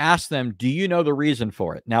 and he asks them, do you know the reason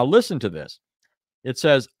for it? Now, listen to this. It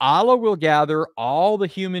says, Allah will gather all the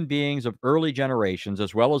human beings of early generations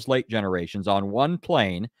as well as late generations on one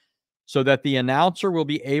plane so that the announcer will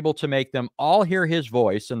be able to make them all hear his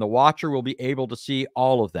voice and the watcher will be able to see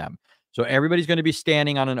all of them. So everybody's going to be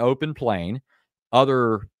standing on an open plane.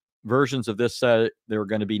 Other versions of this said they're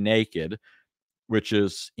going to be naked, which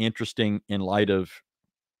is interesting in light of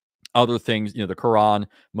other things. You know, the Quran,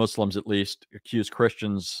 Muslims at least, accuse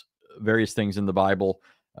Christians various things in the Bible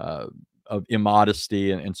of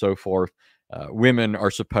immodesty and so forth. Women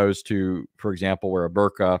are supposed to, for example, wear a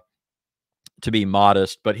burqa to be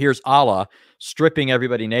modest. But here's Allah stripping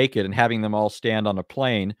everybody naked and having them all stand on a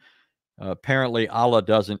plane. Apparently, Allah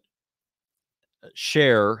doesn't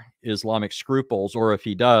share Islamic scruples, or if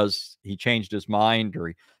he does, he changed his mind, or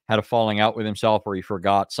he had a falling out with himself, or he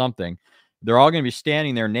forgot something. They're all going to be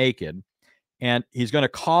standing there naked, and he's going to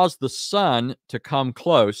cause the sun to come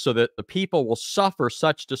close so that the people will suffer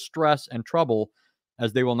such distress and trouble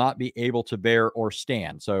as they will not be able to bear or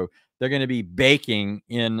stand. So they're going to be baking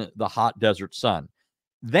in the hot desert sun.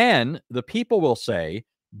 Then the people will say,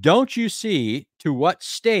 don't you see to what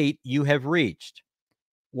state you have reached?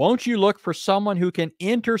 Won't you look for someone who can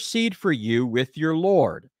intercede for you with your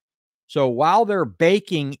Lord? So while they're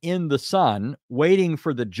baking in the sun, waiting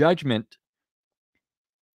for the judgment,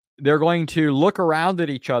 they're going to look around at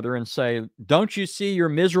each other and say, don't you see your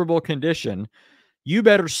miserable condition? You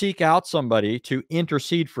better seek out somebody to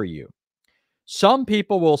intercede for you. Some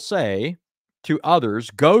people will say to others,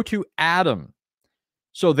 go to Adam.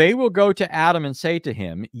 So they will go to Adam and say to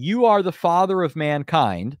him, you are the father of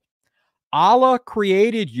mankind. Allah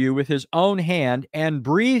created you with his own hand and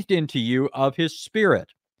breathed into you of his spirit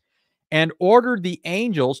and ordered the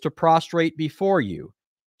angels to prostrate before you.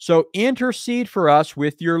 So intercede for us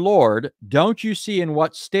with your Lord. Don't you see in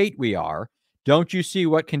what state we are? Don't you see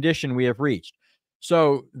what condition we have reached?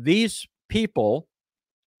 So these people,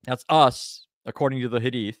 that's us, according to the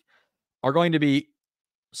Hadith, are going to be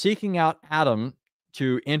seeking out Adam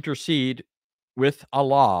to intercede with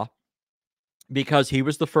Allah because he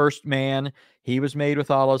was the first man. He was made with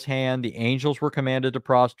Allah's hand. The angels were commanded to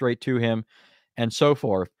prostrate to him and so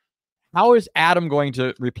forth. How is Adam going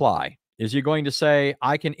to reply? Is he going to say,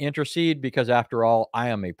 I can intercede because after all, I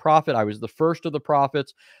am a prophet. I was the first of the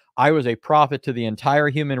prophets. I was a prophet to the entire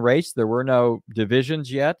human race. There were no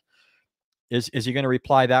divisions yet. Is he going to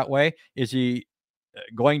reply that way? Is he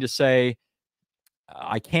going to say,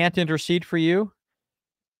 I can't intercede for you?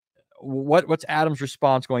 What's Adam's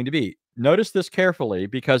response going to be? Notice this carefully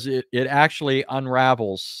because it actually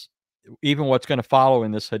unravels even what's going to follow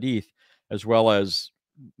in this hadith, as well as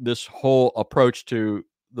this whole approach to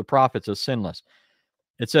the prophets as sinless.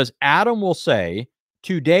 It says, Adam will say,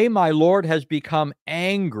 today my Lord has become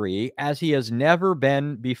angry as he has never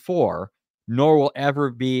been before, nor will ever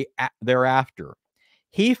be thereafter.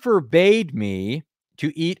 He forbade me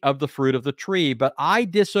to eat of the fruit of the tree, but I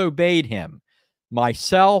disobeyed him.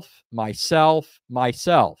 Myself, myself,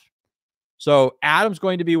 myself. So Adam's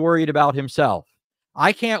going to be worried about himself.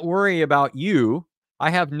 I can't worry about you. I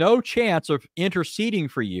have no chance of interceding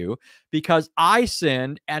for you because I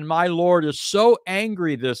sinned and my Lord is so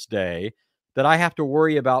angry this day that I have to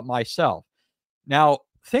worry about myself. Now,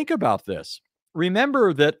 think about this.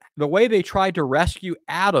 Remember that the way they tried to rescue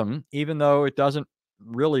Adam, even though it doesn't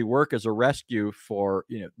really work as a rescue for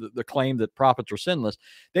the claim that prophets are sinless,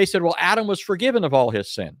 they said, well, Adam was forgiven of all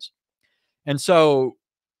his sins. And so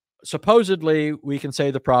supposedly we can say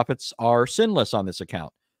the prophets are sinless on this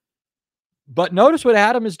account. But notice what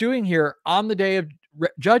Adam is doing here on the day of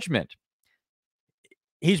judgment.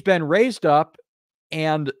 He's been raised up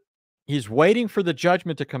and he's waiting for the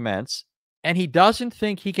judgment to commence, and he doesn't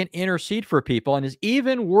think he can intercede for people and is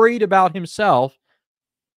even worried about himself,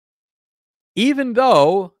 even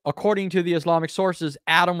though, according to the Islamic sources,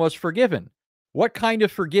 Adam was forgiven. What kind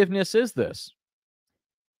of forgiveness is this?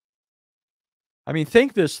 I mean,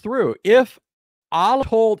 think this through. If Allah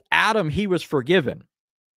told Adam he was forgiven,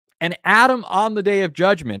 And Adam on the day of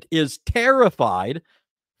judgment is terrified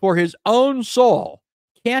for his own soul,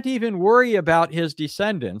 can't even worry about his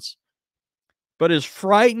descendants, but is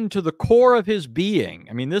frightened to the core of his being.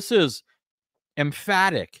 I mean, this is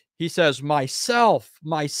emphatic. He says, myself,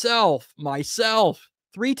 myself, myself.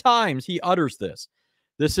 3 times he utters this.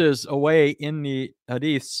 This is a way in the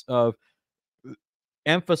hadiths of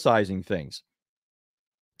emphasizing things.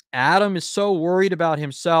 Adam is so worried about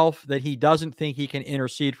himself that he doesn't think he can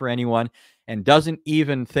intercede for anyone and doesn't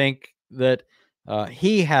even think that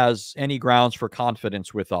he has any grounds for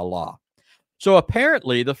confidence with Allah. So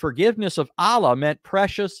apparently the forgiveness of Allah meant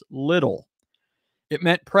precious little. It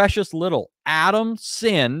meant precious little. Adam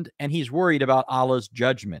sinned, and he's worried about Allah's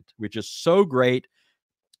judgment, which is so great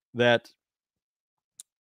that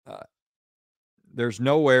there's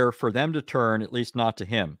nowhere for them to turn, at least not to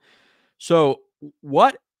him. So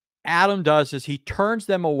what Adam does is he turns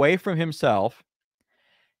them away from himself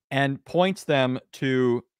and points them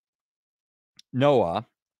to Noah.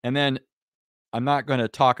 And then I'm not going to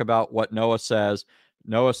talk about what Noah says.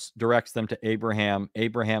 Noah directs them to Abraham.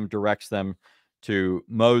 Abraham directs them to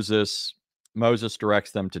Moses. Moses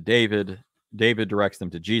directs them to David. David directs them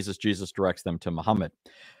to Jesus. Jesus directs them to Muhammad.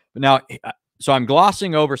 But now, so I'm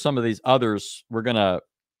glossing over some of these others. We're going to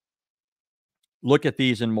look at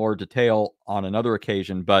these in more detail on another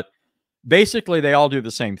occasion, but basically they all do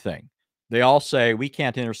the same thing. They all say, we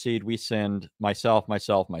can't intercede, we sinned, myself,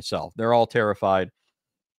 myself, myself. They're all terrified.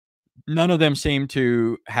 None of them seem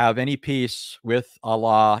to have any peace with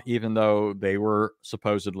Allah, even though they were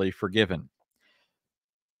supposedly forgiven.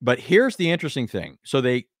 But here's the interesting thing. So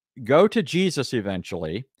they go to Jesus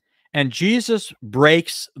eventually, and Jesus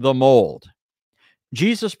breaks the mold.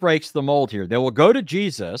 Jesus breaks the mold here. They will go to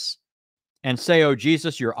Jesus and say, oh,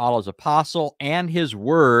 Jesus, you're Allah's apostle and his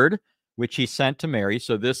word, which he sent to Mary.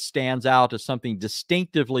 So this stands out as something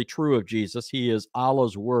distinctively true of Jesus. He is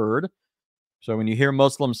Allah's word. So when you hear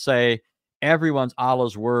Muslims say everyone's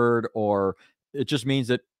Allah's word, or it just means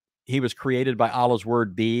that he was created by Allah's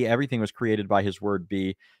word be, everything was created by his word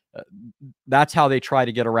be. That's how they try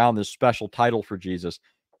to get around this special title for Jesus.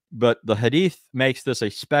 But the hadith makes this a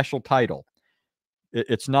special title.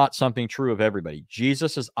 It's not something true of everybody.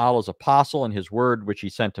 Jesus is Allah's apostle and his word, which he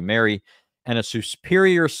sent to Mary, and a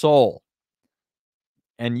superior soul.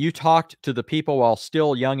 And you talked to the people while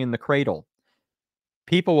still young in the cradle.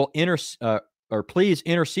 People will please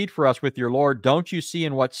intercede for us with your Lord. Don't you see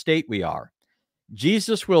in what state we are?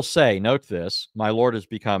 Jesus will say, note this, my Lord has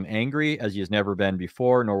become angry as he has never been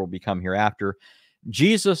before, nor will become hereafter.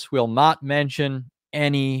 Jesus will not mention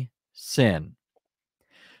any sin.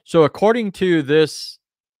 So according to this,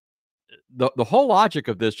 the whole logic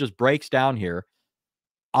of this just breaks down here.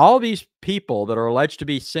 All these people that are alleged to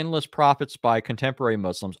be sinless prophets by contemporary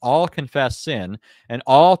Muslims all confess sin and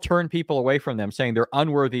all turn people away from them, saying they're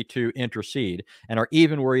unworthy to intercede and are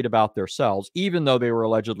even worried about themselves, even though they were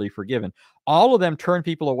allegedly forgiven. All of them turn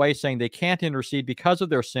people away, saying they can't intercede because of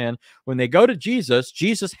their sin. When they go to Jesus,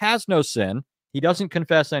 Jesus has no sin. He doesn't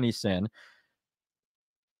confess any sin,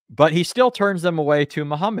 but he still turns them away to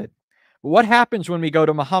Muhammad. What happens when we go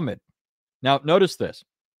to Muhammad? Now, notice this.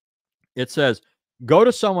 It says, go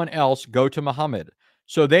to someone else, go to Muhammad.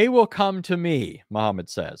 So they will come to me, Muhammad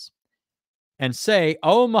says, and say,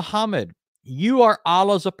 oh, Muhammad, you are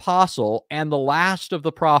Allah's apostle and the last of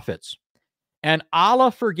the prophets. And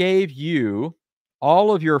Allah forgave you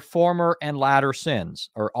all of your former and latter sins,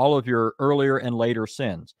 or all of your earlier and later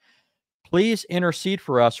sins. Please intercede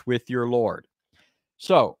for us with your Lord.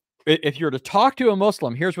 So if you're to talk to a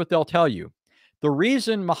Muslim, here's what they'll tell you. The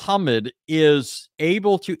reason Muhammad is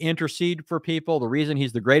able to intercede for people, the reason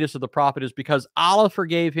he's the greatest of the prophet, is because Allah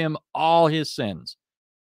forgave him all his sins.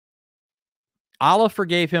 Allah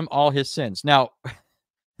forgave him all his sins. Now,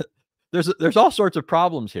 there's all sorts of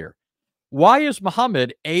problems here. Why is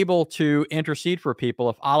Muhammad able to intercede for people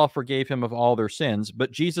if Allah forgave him of all their sins,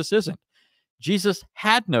 but Jesus isn't? Jesus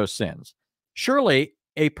had no sins. Surely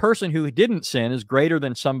a person who didn't sin is greater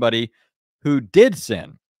than somebody who did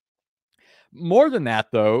sin. More than that,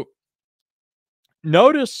 though,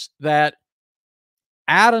 notice that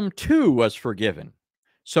Adam too was forgiven.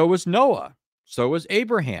 So was Noah. So was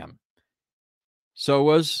Abraham. So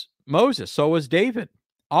was Moses. So was David.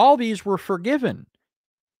 All these were forgiven.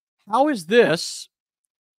 How is this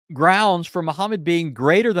grounds for Muhammad being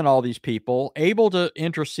greater than all these people, able to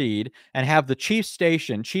intercede and have the chief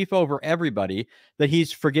station, chief over everybody, that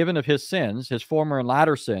he's forgiven of his sins, his former and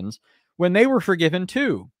latter sins, when they were forgiven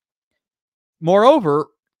too? Moreover,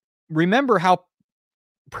 remember how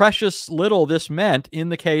precious little this meant in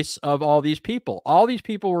the case of all these people. All these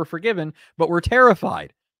people were forgiven, but were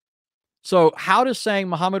terrified. So how does saying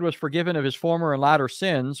Muhammad was forgiven of his former and latter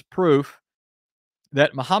sins proof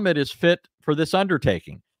that Muhammad is fit for this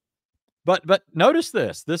undertaking? But notice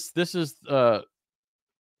this. This is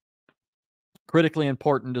critically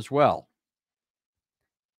important as well.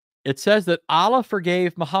 It says that Allah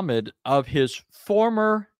forgave Muhammad of his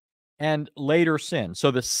former and later sins.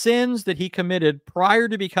 So the sins that he committed prior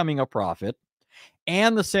to becoming a prophet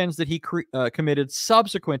and the sins that he committed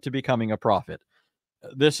subsequent to becoming a prophet.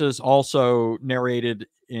 This is also narrated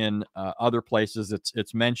in other places.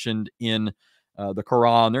 It's mentioned in the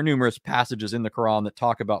Quran. There are numerous passages in the Quran that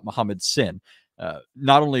talk about Muhammad's sin,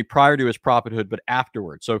 not only prior to his prophethood, but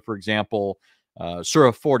afterwards. So, for example,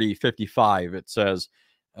 Surah 40:55, it says,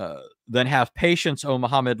 then have patience, O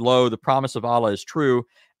Muhammad. Lo, the promise of Allah is true.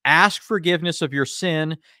 Ask forgiveness of your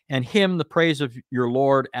sin and hymn the praise of your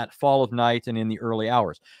Lord at fall of night and in the early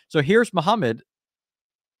hours. So here's Muhammad,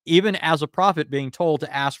 even as a prophet, being told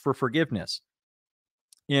to ask for forgiveness.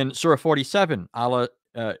 In Surah 47,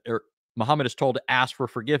 Muhammad is told to ask for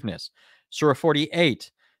forgiveness. Surah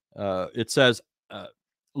 48, it says,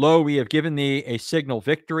 lo, we have given thee a signal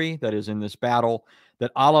victory, that is in this battle,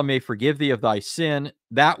 that Allah may forgive thee of thy sin,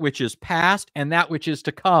 that which is past and that which is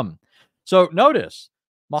to come. So notice,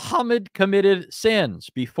 Muhammad committed sins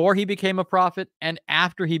before he became a prophet and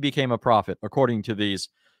after he became a prophet, according to these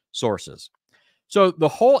sources. So the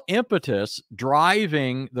whole impetus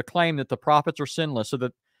driving the claim that the prophets are sinless so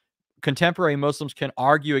that contemporary Muslims can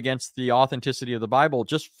argue against the authenticity of the Bible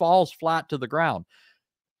just falls flat to the ground.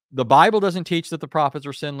 The Bible doesn't teach that the prophets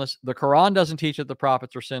are sinless. The Quran doesn't teach that the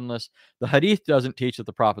prophets are sinless. The Hadith doesn't teach that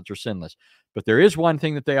the prophets are sinless. But there is one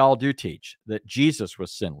thing that they all do teach, that Jesus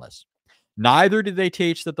was sinless. Neither did they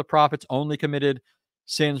teach that the prophets only committed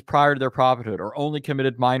sins prior to their prophethood or only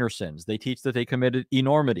committed minor sins. They teach that they committed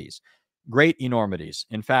enormities, great enormities.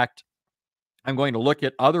 In fact, I'm going to look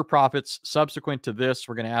at other prophets subsequent to this.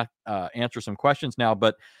 We're going to answer some questions now,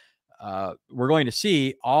 but we're going to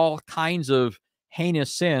see all kinds of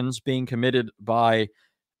heinous sins being committed by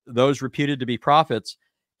those reputed to be prophets.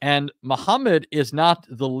 And Muhammad is not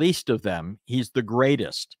the least of them. He's the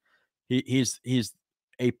greatest. He's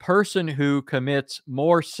a person who commits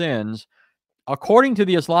more sins, according to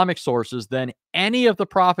the Islamic sources, than any of the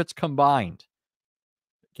prophets combined.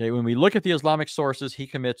 Okay, when we look at the Islamic sources, he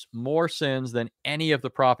commits more sins than any of the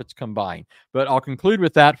prophets combined. But I'll conclude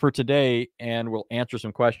with that for today, and we'll answer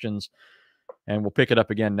some questions, and we'll pick it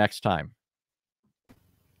up again next time.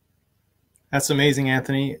 That's amazing,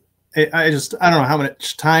 Anthony. I don't know how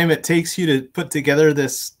much time it takes you to put together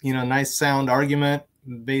this, nice sound argument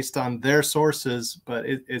based on their sources, but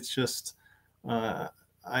it's just,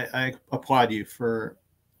 I applaud you for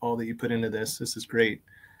all that you put into this. This is great.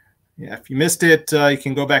 Yeah, if you missed it, you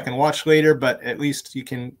can go back and watch later, but at least you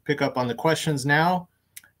can pick up on the questions now.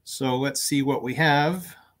 So let's see what we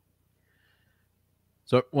have.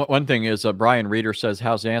 So one thing is, Brian Reeder says,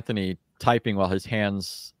 how's Anthony typing while his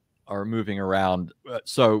hands are moving around?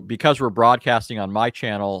 So because we're broadcasting on my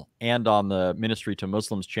channel and on the Ministry to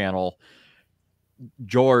Muslims channel,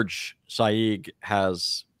 George Saig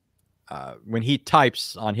has, when he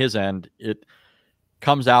types on his end, it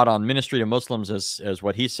comes out on Ministry to Muslims as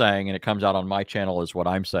what he's saying, and it comes out on my channel as what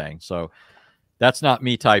I'm saying. So that's not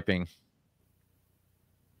me typing.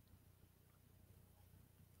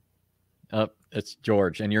 It's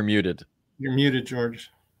George, and you're muted. You're muted, George.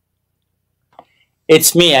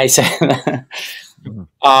 It's me, I said.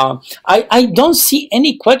 I don't see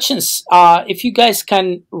any questions. If you guys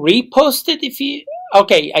can repost it,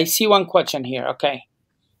 okay, I see one question here. Okay.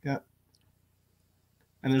 Yeah.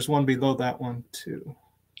 And there's one below that one too.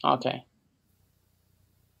 Okay.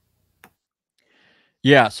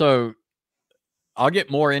 Yeah, so I'll get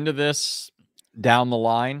more into this down the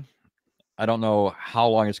line. I don't know how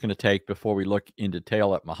long it's going to take before we look in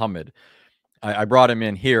detail at Muhammad. I brought him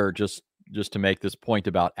in here just to make this point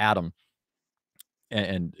about Adam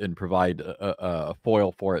and provide a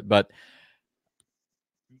foil for it. But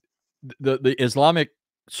the Islamic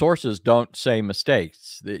sources don't say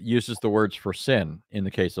mistakes. It uses the words for sin in the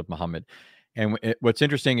case of Muhammad. And what's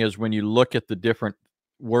interesting is when you look at the different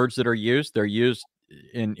words that are used, they're used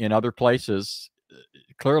in other places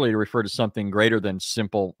clearly to refer to something greater than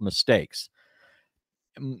simple mistakes.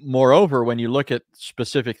 Moreover, when you look at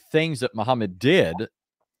specific things that Muhammad did,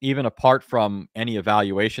 even apart from any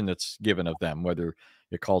evaluation that's given of them, whether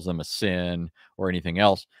it calls them a sin or anything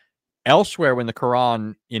else, elsewhere when the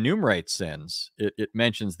Quran enumerates sins, it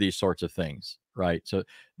mentions these sorts of things, right? So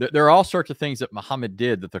there are all sorts of things that Muhammad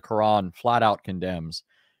did that the Quran flat out condemns.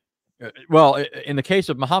 Well, in the case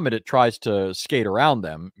of Muhammad, it tries to skate around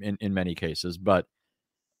them in many cases, but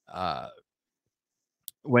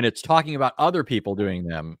when it's talking about other people doing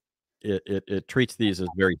them, it treats these as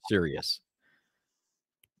very serious.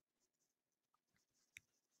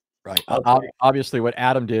 Right. Okay. Obviously, what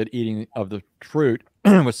Adam did, eating of the fruit,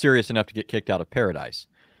 was serious enough to get kicked out of paradise.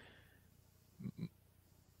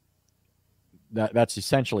 That's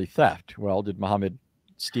essentially theft. Well, did Muhammad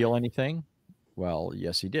steal anything? Well,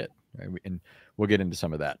 yes, he did. And we'll get into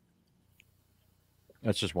some of that.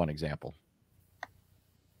 That's just one example.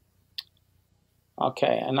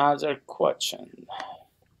 Okay, another question.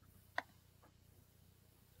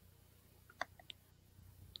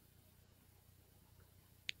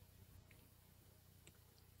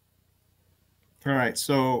 All right,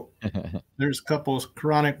 so there's a couple of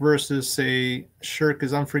Quranic verses say shirk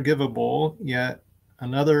is unforgivable, yet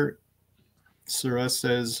another surah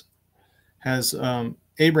has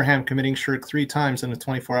Abraham committing shirk 3 times in a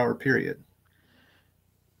 24-hour period.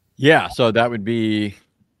 Yeah, so that would be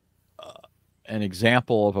an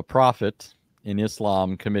example of a prophet in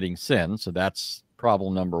Islam committing sin. So that's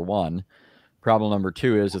problem number 1. Problem number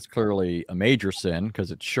 2 is it's clearly a major sin because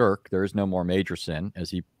it's shirk. There is no more major sin. As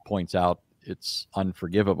he points out, it's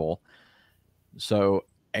unforgivable. So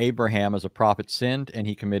Abraham as a prophet sinned, and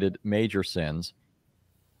he committed major sins,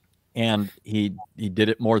 and he did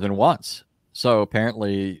it more than once. So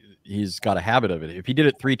apparently he's got a habit of it. If he did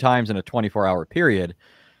it 3 times in a 24-hour period,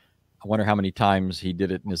 I wonder how many times he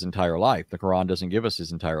did it in his entire life. The Quran doesn't give us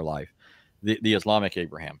his entire life. The Islamic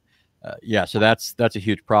Abraham. Yeah, so that's a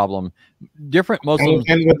huge problem. Different Muslims.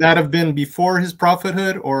 And would that have been before his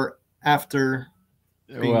prophethood or after?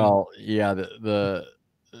 Well, yeah,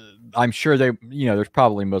 I'm sure they, there's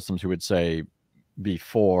probably Muslims who would say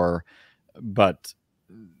before, but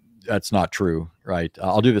that's not true, right?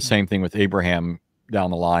 I'll do the same thing with Abraham down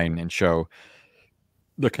the line and show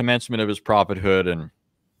the commencement of his prophethood and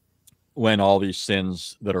when all these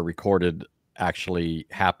sins that are recorded actually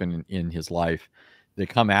happen in his life. They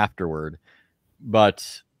come afterward.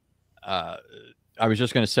 But I was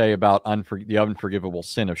just going to say about the unforgivable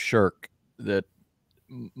sin of shirk, that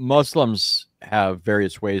Muslims have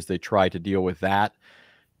various ways they try to deal with that,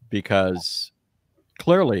 because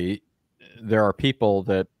clearly there are people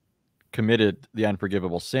that committed the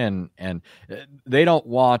unforgivable sin, and they don't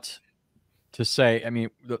want to say, I mean,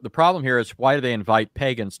 the problem here is, why do they invite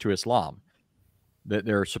pagans to Islam? That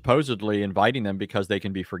they're supposedly inviting them because they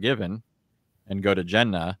can be forgiven and go to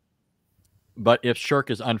Jannah. But if shirk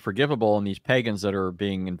is unforgivable and these pagans that are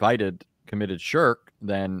being invited committed shirk,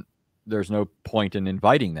 then there's no point in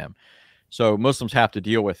inviting them. So Muslims have to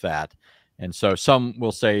deal with that. And so some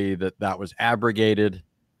will say that that was abrogated,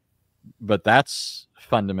 but that's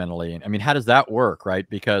fundamentally, I mean, how does that work, right?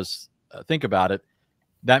 Because think about it.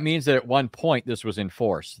 That means that at one point this was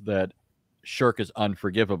enforced, that shirk is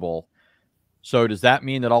unforgivable. So does that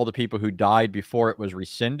mean that all the people who died before it was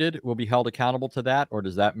rescinded will be held accountable to that? Or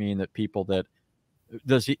does that mean that people that,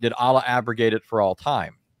 did Allah abrogate it for all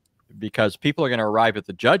time? Because people are going to arrive at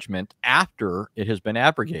the judgment after it has been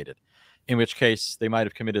abrogated, in which case they might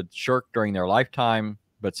have committed shirk during their lifetime,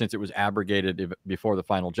 but since it was abrogated before the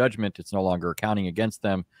final judgment, it's no longer accounting against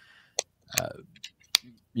them.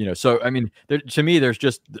 So, I mean, to me, there's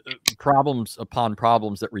just problems upon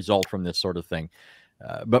problems that result from this sort of thing.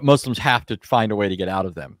 But Muslims have to find a way to get out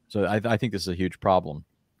of them. So I think this is a huge problem.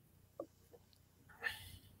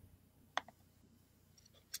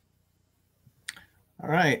 All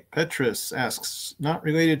right. Petrus asks, not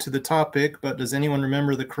related to the topic, but does anyone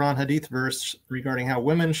remember the Quran Hadith verse regarding how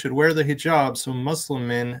women should wear the hijab so Muslim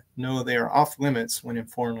men know they are off limits when in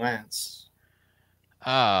foreign lands?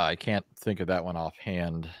 I can't think of that one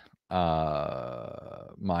offhand.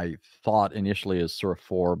 My thought initially is Surah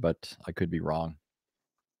 4, but I could be wrong.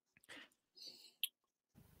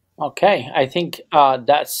 Okay, I think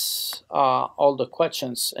that's all the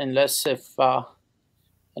questions, unless if a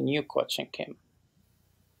new question came.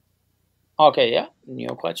 Okay, yeah, new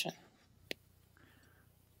question.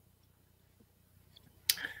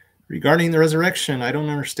 Regarding the resurrection, I don't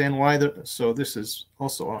understand why so this is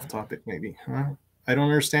also off topic maybe. I don't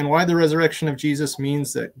understand why the resurrection of Jesus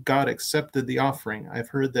means that God accepted the offering. I've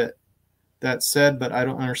heard that said, but I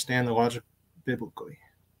don't understand the logic biblically.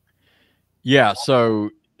 Yeah, so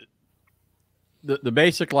the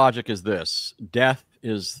basic logic is this: death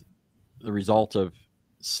is the result of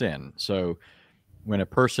sin. So when a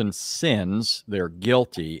person sins, they're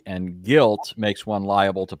guilty, and guilt makes one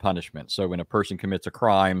liable to punishment. So when a person commits a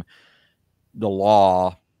crime, the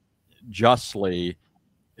law justly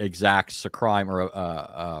exacts a crime or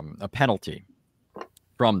a penalty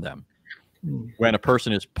from them. When a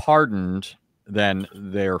person is pardoned, then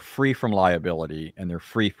they're free from liability and they're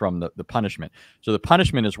free from the punishment. So the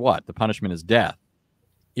punishment is what? The punishment is death.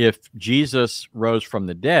 if Jesus rose from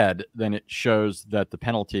the dead, then it shows that the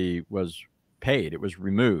penalty was paid. It was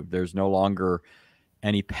removed. There's no longer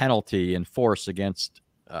any penalty in force against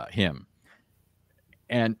him.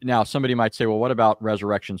 And now somebody might say, well, what about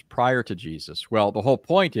resurrections prior to Jesus? Well, the whole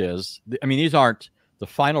point is, I mean, these aren't the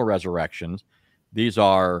final resurrections. These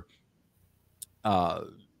are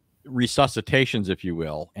resuscitations, if you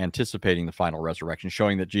will, anticipating the final resurrection,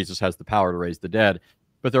 showing that Jesus has the power to raise the dead.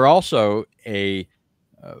 But they're also a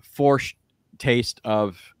foretaste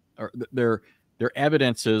of, or they're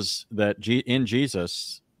evidences that in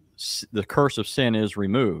Jesus, the curse of sin is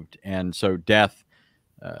removed. And so death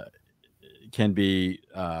can be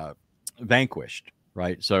vanquished,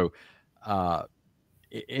 right? So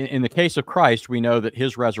in the case of Christ, we know that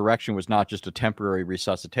his resurrection was not just a temporary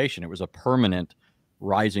resuscitation. It was a permanent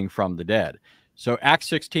rising from the dead. So Acts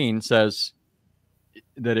 16 says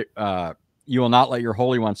that you will not let your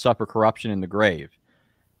Holy One suffer corruption in the grave,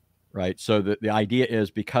 right? So the idea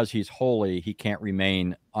is because he's holy, he can't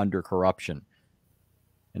remain under corruption.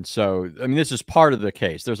 And so, I mean, this is part of the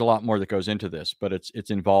case. There's a lot more that goes into this, but it's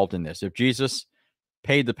involved in this. If Jesus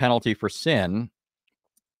paid the penalty for sin,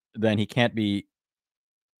 then he can't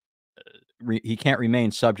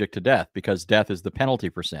remain subject to death, because death is the penalty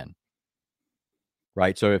for sin,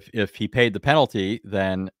 right? So if he paid the penalty,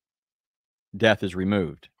 then death is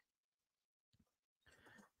removed.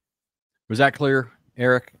 Was that clear,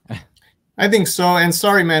 Eric? I think so. And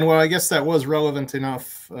sorry, Manuel, I guess that was relevant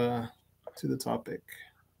enough to the topic.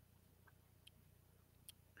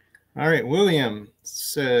 All right, William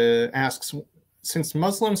asks, since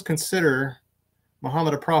Muslims consider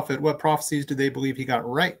Muhammad a prophet, what prophecies do they believe he got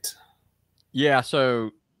right? Yeah,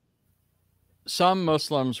 so some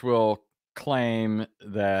Muslims will claim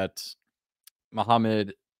that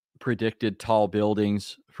Muhammad predicted tall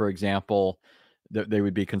buildings, for example, that they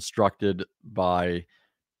would be constructed by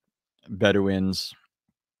Bedouins.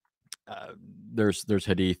 There's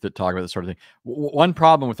hadith that talk about this sort of thing. One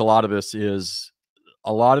problem with a lot of this is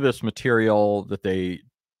a lot of this material that they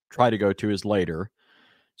try to go to is later.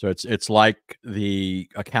 So it's like the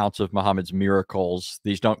accounts of Muhammad's miracles.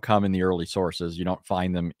 These don't come in the early sources. You don't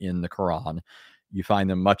find them in the Quran. You find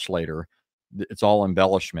them much later. It's all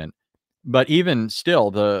embellishment. But even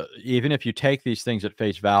still, even if you take these things at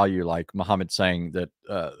face value, like Muhammad saying that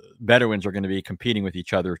Bedouins are going to be competing with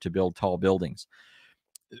each other to build tall buildings,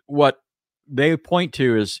 what they point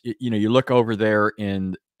to is, you look over there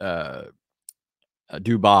in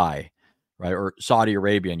Dubai, right, or Saudi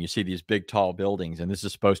Arabia, and you see these big tall buildings, and this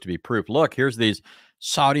is supposed to be proof. Look, here's these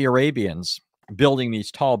Saudi Arabians building these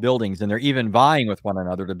tall buildings, and they're even vying with one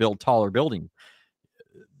another to build taller buildings.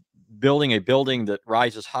 Building a building that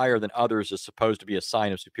rises higher than others is supposed to be a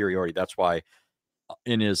sign of superiority. That's why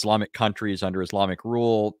in Islamic countries under Islamic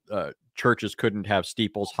rule, churches couldn't have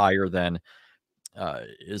steeples higher than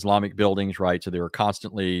Islamic buildings, right? So they were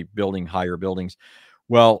constantly building higher buildings.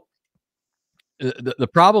 Well, the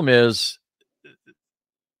problem is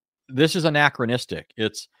this is anachronistic.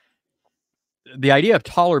 It's the idea of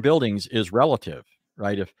taller buildings is relative,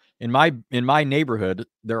 right? If in my neighborhood,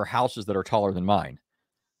 there are houses that are taller than mine,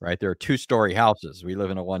 right? There are 2-story houses. We live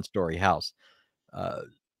in a 1-story house.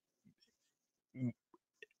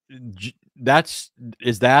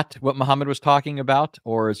 Is that what Muhammad was talking about,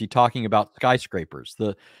 or is he talking about skyscrapers?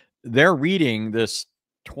 They're reading this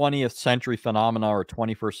 20th century phenomena or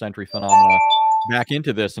 21st century phenomena back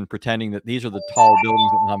into this and pretending that these are the tall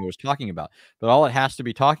buildings that Muhammad was talking about. But all it has to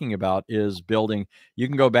be talking about is building. You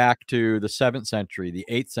can go back to the 7th century, the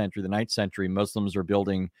 8th century, the 9th century. Muslims are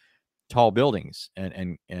building tall buildings,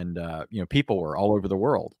 and people were all over the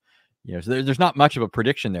world. So there's not much of a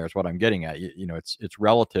prediction there, is what I'm getting at. It's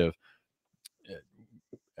relative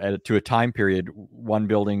to a time period. One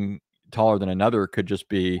building taller than another could just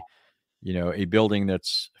be, a building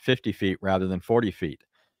that's 50 feet rather than 40 feet.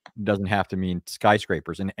 It doesn't have to mean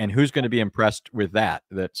skyscrapers. And who's going to be impressed with that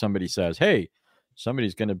somebody says, hey,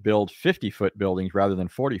 somebody's going to build 50-foot buildings rather than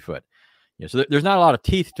 40-foot. So there's not a lot of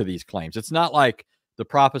teeth to these claims. It's not like the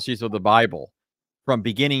prophecies of the Bible from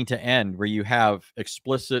beginning to end, where you have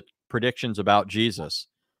explicit predictions about Jesus,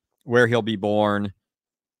 where he'll be born,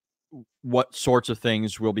 what sorts of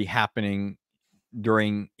things will be happening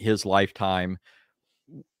during his lifetime,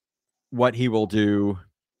 what he will do,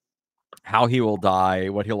 how he will die,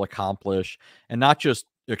 what he'll accomplish, and not just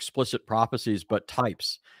explicit prophecies, but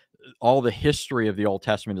types. All the history of the Old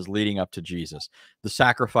Testament is leading up to Jesus. The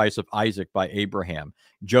sacrifice of Isaac by Abraham,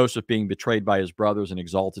 Joseph being betrayed by his brothers and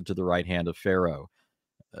exalted to the right hand of Pharaoh.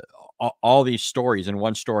 All these stories, and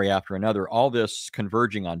one story after another, all this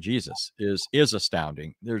converging on Jesus is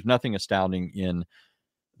astounding. There's nothing astounding in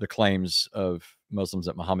the claims of Muslims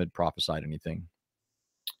that Muhammad prophesied anything.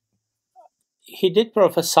 He did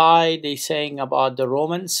prophesy. They saying about the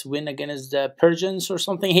Romans win against the Persians or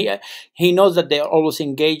something. He knows that they are always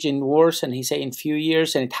engaged in wars, and he say in few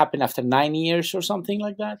years, and it happened after 9 years or something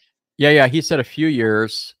like that. Yeah. He said a few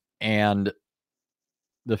years, and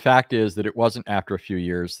the fact is that it wasn't after a few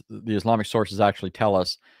years. The Islamic sources actually tell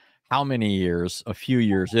us how many years a few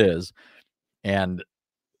years is, and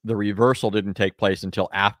the reversal didn't take place until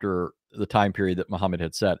after the time period that Muhammad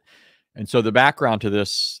had set. And so the background to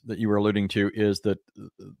this that you were alluding to is that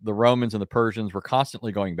the Romans and the Persians were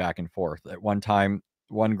constantly going back and forth. At one time,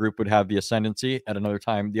 one group would have the ascendancy. At another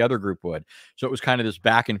time, the other group would. So it was kind of this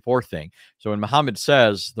back and forth thing. So when Muhammad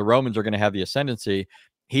says the Romans are going to have the ascendancy,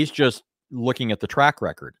 he's just looking at the track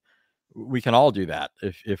record. We can all do that.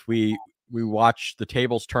 If we watch the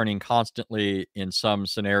tables turning constantly in some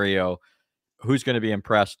scenario, who's going to be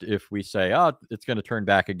impressed if we say, oh, it's going to turn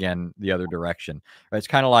back again the other direction? It's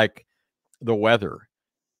kind of like the weather.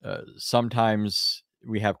 Sometimes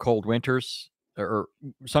we have cold winters, or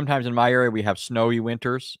sometimes in my area we have snowy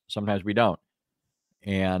winters. Sometimes we don't.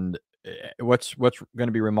 And what's going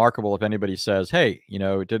to be remarkable if anybody says, hey,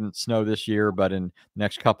 it didn't snow this year, but in the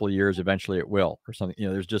next couple of years, eventually it will, or something.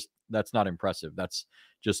 That's not impressive. That's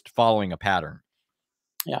just following a pattern.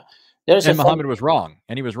 Yeah. And Muhammad was wrong,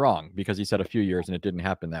 and he was wrong because he said a few years and it didn't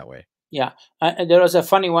happen that way. Yeah. There was a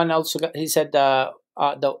funny one also. He said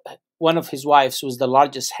one of his wives was the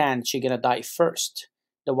largest hand, she gonna die first.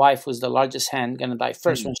 The wife was the largest hand, gonna die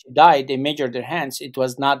first. When she died, they measured their hands. It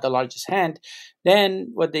was not the largest hand. Then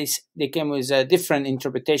what they came with a different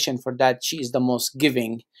interpretation for that. She is the most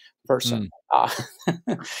giving person.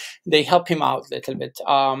 They help him out a little bit.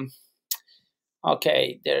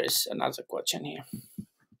 Okay, there's another question here.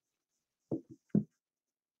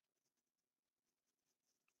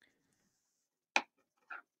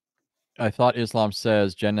 I thought Islam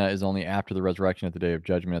says Jannah is only after the resurrection at the day of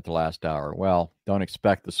judgment at the last hour. Well, don't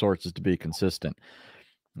expect the sources to be consistent.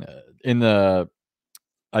 I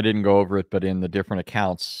didn't go over it, but in the different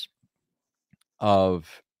accounts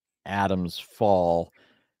of Adam's fall,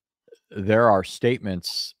 there are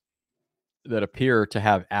statements that appear to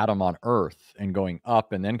have Adam on earth and going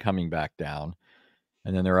up and then coming back down.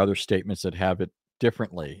 And then there are other statements that have it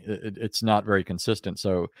differently. It's not very consistent.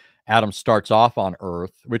 So Adam starts off on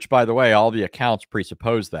earth, which, by the way, all the accounts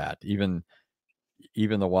presuppose that, even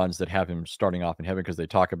the ones that have him starting off in heaven, because they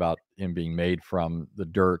talk about him being made from the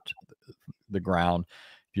dirt, the ground.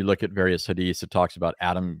 If you look at various hadiths, it talks about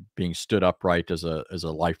Adam being stood upright as a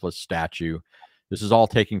lifeless statue. This is all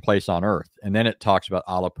taking place on earth. And then it talks about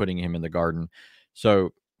Allah putting him in the garden.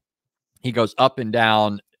 So he goes up and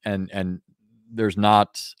down, and there's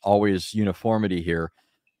not always uniformity here.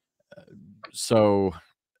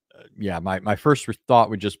 Yeah, my first thought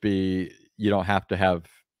would just be you don't have to have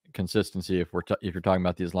consistency if you're talking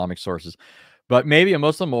about the Islamic sources. But maybe a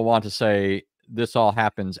Muslim will want to say this all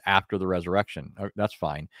happens after the resurrection. That's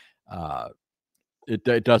fine.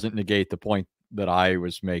 It doesn't negate the point that I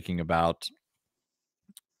was making about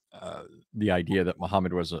the idea that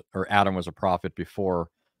Muhammad or Adam was a prophet before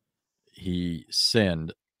he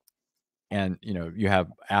sinned. And, you have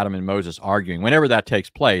Adam and Moses arguing. Whenever that takes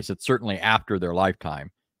place, it's certainly after their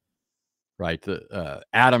lifetime, right?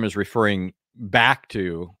 Adam is referring back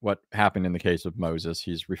to what happened in the case of Moses.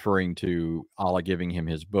 He's referring to Allah giving him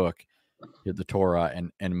his book, the Torah,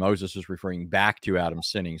 and Moses is referring back to Adam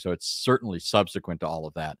sinning. So it's certainly subsequent to all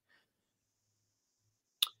of that.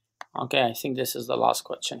 Okay, I think this is the last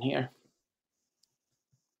question here.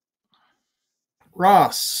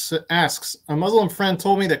 Ross asks, a Muslim friend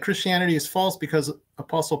told me that Christianity is false because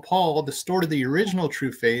Apostle Paul distorted the original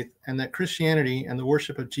true faith and that Christianity and the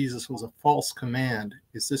worship of Jesus was a false command.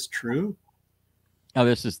 Is this true? Now,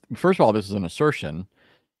 first of all, this is an assertion.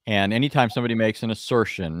 And anytime somebody makes an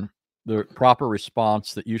assertion, the proper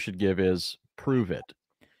response that you should give is prove it.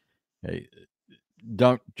 Okay?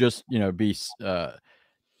 Don't just, be...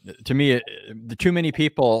 to me, too many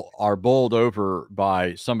people are bowled over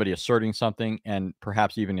by somebody asserting something and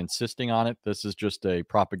perhaps even insisting on it. This is just a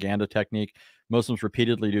propaganda technique. Muslims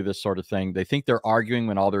repeatedly do this sort of thing. They think they're arguing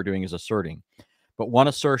when all they're doing is asserting. But one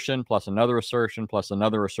assertion plus another assertion plus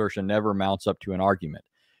another assertion never mounts up to an argument.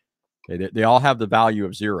 Okay? They all have the value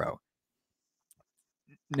of 0.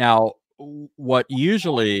 Now, what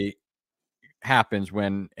usually happens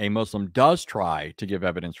when a Muslim does try to give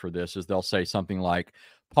evidence for this is they'll say something like,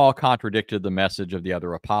 Paul contradicted the message of the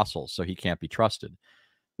other apostles, so he can't be trusted.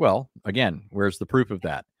 Well, again, where's the proof of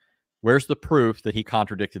that? Where's the proof that he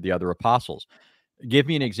contradicted the other apostles? Give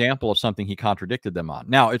me an example of something he contradicted them on.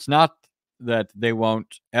 Now, it's not that they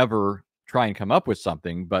won't ever try and come up with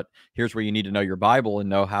something, but here's where you need to know your Bible and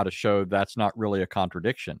know how to show that's not really a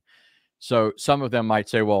contradiction. So some of them might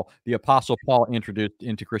say, well, the Apostle Paul introduced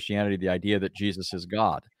into Christianity the idea that Jesus is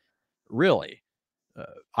God. Really?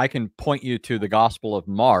 I can point you to the Gospel of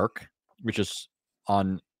Mark, which is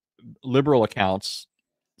on liberal accounts,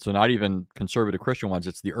 so not even conservative Christian ones.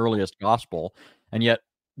 It's the earliest gospel. And yet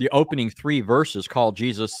the opening 3 verses call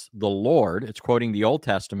Jesus the Lord. It's quoting the Old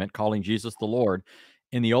Testament, calling Jesus the Lord.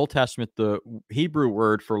 In the Old Testament, the Hebrew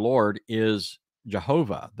word for Lord is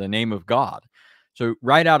Jehovah, the name of God. So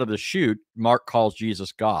right out of the chute, Mark calls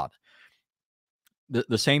Jesus God.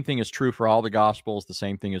 The same thing is true for all the Gospels. The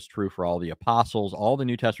same thing is true for all the apostles. All the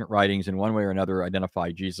New Testament writings in one way or another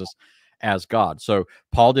identify Jesus as God. So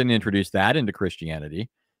Paul didn't introduce that into Christianity.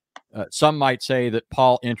 Some might say that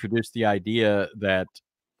Paul introduced the idea that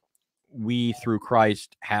we through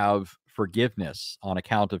Christ have forgiveness on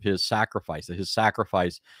account of his sacrifice, that his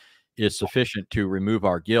sacrifice is sufficient to remove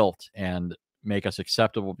our guilt and make us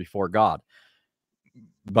acceptable before God.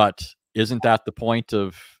 But isn't that the point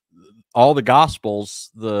of all the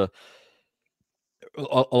Gospels? A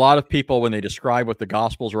lot of people, when they describe what the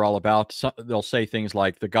Gospels are all about, they'll say things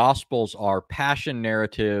like the Gospels are passion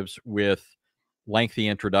narratives with lengthy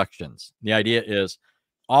introductions. The idea is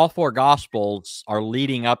all 4 Gospels are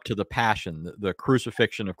leading up to the passion, the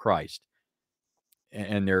crucifixion of Christ,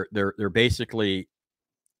 and they're basically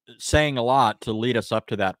saying a lot to lead us up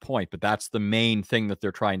to that point. But that's the main thing that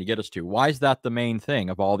they're trying to get us to. Why is that the main thing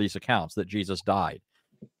of all these accounts, that Jesus died?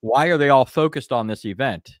 Why are they all focused on this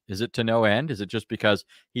event? Is it to no end? Is it just because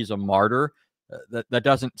he's a martyr? That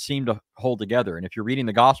doesn't seem to hold together. And if you're reading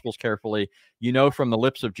the Gospels carefully, you know from the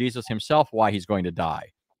lips of Jesus himself why he's going to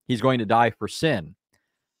die. He's going to die for sin.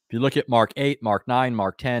 If you look at Mark 8, Mark 9,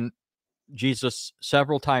 Mark 10, Jesus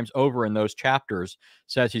several times over in those chapters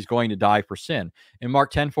says he's going to die for sin. In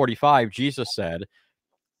Mark 10:45, Jesus said,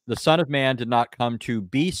 the Son of Man did not come to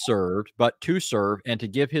be served, but to serve and to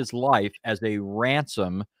give his life as a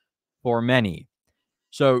ransom for many.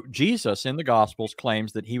 So Jesus in the Gospels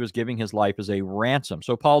claims that he was giving his life as a ransom.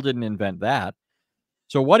 So Paul didn't invent that.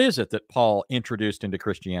 So what is it that Paul introduced into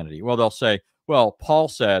Christianity? Well, they'll say, well, Paul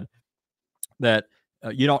said that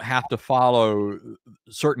you don't have to follow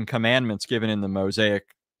certain commandments given in the Mosaic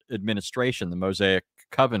administration, the Mosaic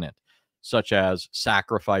covenant, such as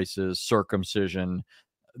sacrifices, circumcision,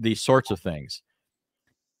 these sorts of things.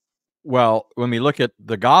 Well, when we look at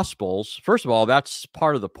the Gospels, first of all, that's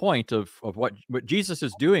part of the point of what Jesus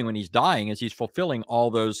is doing when he's dying, is he's fulfilling all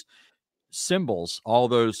those symbols, all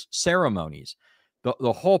those ceremonies.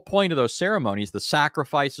 The whole point of those ceremonies, the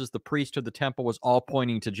sacrifices, the priest of the temple, was all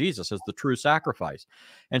pointing to Jesus as the true sacrifice.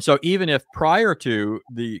 And so even if prior to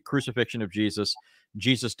the crucifixion of Jesus,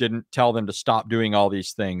 Jesus didn't tell them to stop doing all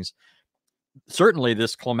these things, certainly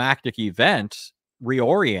this climactic event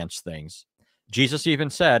reorients things. Jesus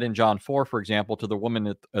even said in John 4, for example, to the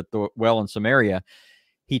woman at the well in Samaria,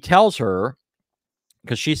 he tells her,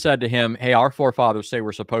 because she said to him, hey, our forefathers say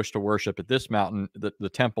we're supposed to worship at this mountain, the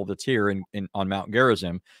temple that's here on Mount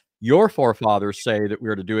Gerizim. Your forefathers say that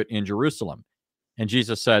we're to do it in Jerusalem. And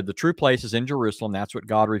Jesus said, the true place is in Jerusalem. That's what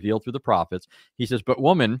God revealed through the prophets. He says, but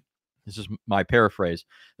woman, this is my paraphrase,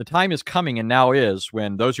 the time is coming and now is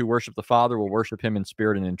when those who worship the Father will worship him in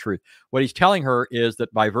spirit and in truth. What he's telling her is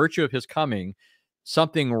that by virtue of his coming,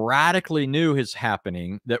 something radically new is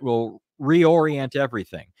happening that will reorient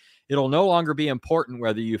everything. It'll no longer be important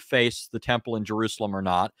whether you face the temple in Jerusalem or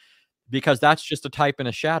not, because that's just a type and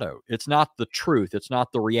a shadow. It's not the truth. It's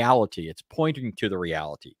not the reality. It's pointing to the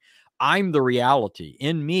reality. I'm the reality.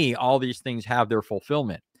 In me, all these things have their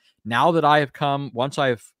fulfillment. Now that I have come, once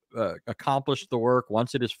I've accomplished the work,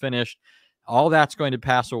 once it is finished, all that's going to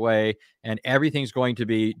pass away, and everything's going to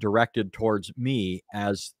be directed towards me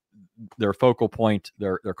as their focal point,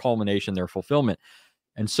 their culmination, their fulfillment.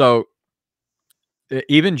 And so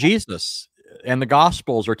even Jesus and the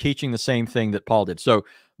Gospels are teaching the same thing that Paul did. So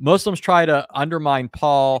Muslims try to undermine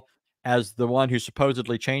Paul as the one who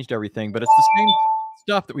supposedly changed everything, but it's the same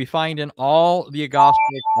stuff that we find in all the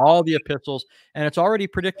Gospels, all the epistles, and it's already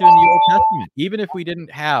predicted in the Old Testament. Even if we didn't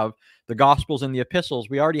have the Gospels and the epistles,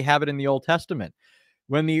 we already have it in the Old Testament.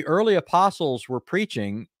 When the early apostles were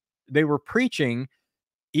preaching, they were preaching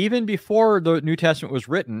even before the New Testament was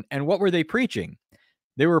written. And what were they preaching?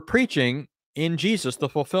 They were preaching in Jesus, the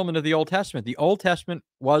fulfillment of the Old Testament. The Old Testament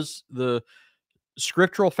was the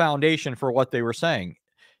scriptural foundation for what they were saying.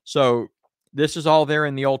 So this is all there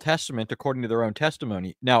in the Old Testament, according to their own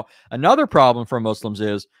testimony. Now, another problem for Muslims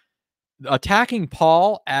is attacking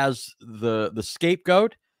Paul as the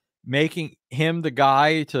scapegoat, making him the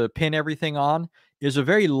guy to pin everything on, is a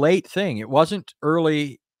very late thing. It wasn't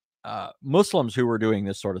early Muslims who were doing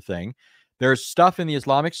this sort of thing. There's stuff in the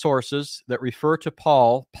Islamic sources that refer to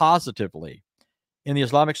Paul positively. In the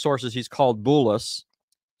Islamic sources, he's called Bulus,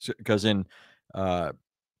 because in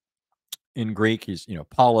Greek, he's,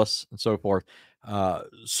 Paulus and so forth.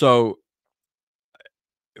 So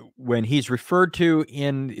when he's referred to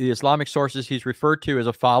in the Islamic sources, he's referred to as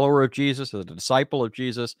a follower of Jesus, as a disciple of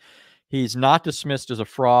Jesus. He's not dismissed as a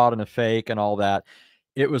fraud and a fake and all that.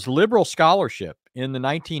 It was liberal scholarship in the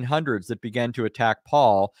 1900s that began to attack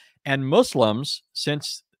Paul, and Muslims,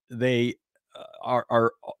 since they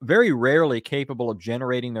are very rarely capable of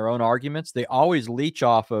generating their own arguments, they always leech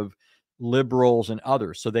off of liberals and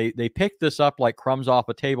others. So they picked this up like crumbs off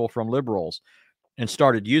a table from liberals and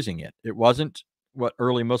started using it. It wasn't what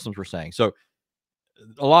early Muslims were saying. So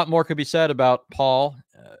a lot more could be said about Paul,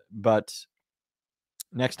 but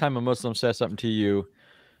next time a Muslim says something to you,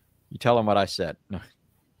 you tell them what I said. No.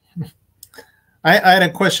 I had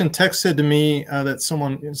a question texted to me that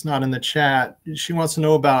someone is not in the chat. She wants to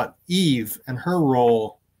know about Eve and her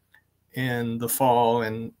role in the fall,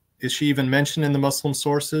 and is she even mentioned in the Muslim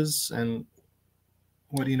sources? And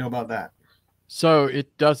what do you know about that? So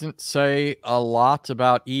it doesn't say a lot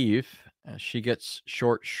about Eve. She gets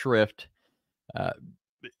short shrift.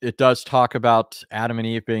 It does talk about Adam and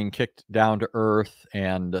Eve being kicked down to earth.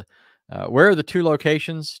 And where are the two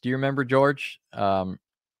locations? Do you remember, George?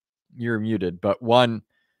 You're muted, but one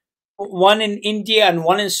in India and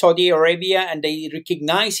one in Saudi Arabia, and they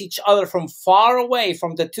recognize each other from far away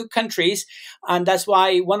from the two countries. And that's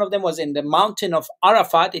why one of them was in the mountain of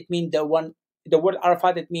Arafat. It means the word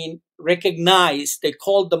Arafat, it means recognize. They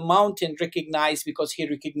called the mountain recognize because he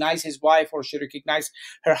recognized his wife, or she recognized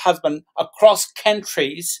her husband across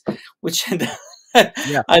countries, which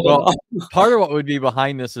yeah. I don't know. Part of what would be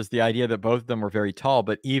behind this is the idea that both of them were very tall,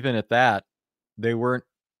 but even at that, they weren't.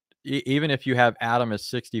 Even if you have Adam as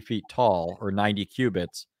 60 feet tall or 90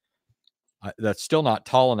 cubits, that's still not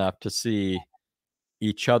tall enough to see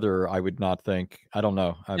each other, I would not think. I don't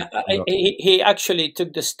know. He actually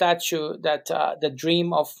took the statue that the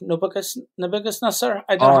dream of Nebuchadnezzar.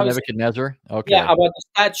 I don't know how Nebuchadnezzar. Okay. Yeah, about the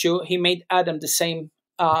statue. He made Adam the same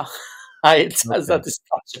height as that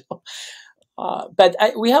statue. But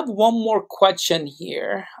we have one more question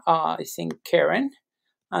here. I think Karen.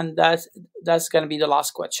 And that's going to be the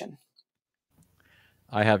last question.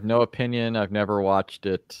 I have no opinion. I've never watched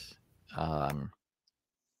it.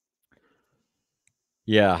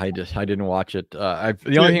 Yeah, I didn't watch it.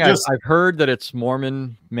 The only thing I've heard that it's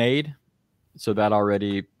Mormon made, so that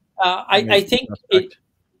already. I think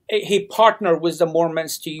he partnered with the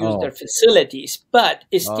Mormons to use their facilities, but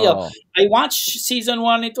it's still. I watched season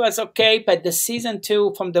 1; it was okay, but the season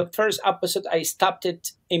 2, from the first episode, I stopped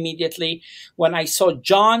it immediately when I saw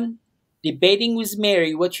John debating with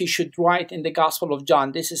Mary what he should write in the Gospel of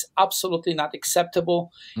John. This is absolutely not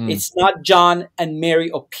acceptable. It's not John and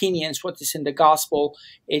Mary opinions what is in the Gospel.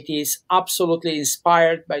 It is absolutely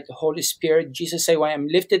inspired by the Holy Spirit. Jesus said, when I'm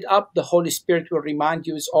lifted up, the Holy Spirit will remind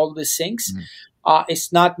you of all these things.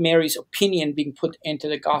 It's not Mary's opinion being put into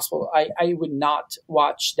the Gospel. I would not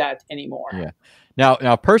watch that anymore. Yeah.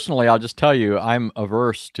 Now, personally, I'll just tell you, I'm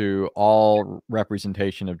averse to all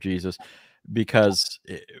representation of Jesus, because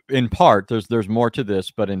in part there's more to this,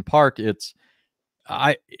 but in part it's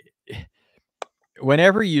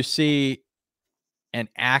whenever you see an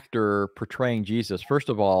actor portraying Jesus, first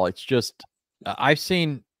of all, it's just I've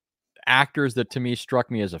seen actors that to me struck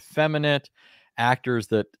me as effeminate, actors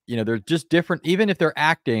that they're just different. Even if they're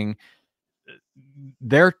acting,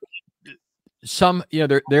 they're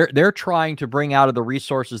they're trying to bring out of the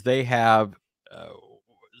resources they have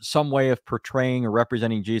some way of portraying or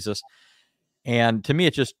representing Jesus. And to me,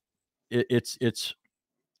 it's just it's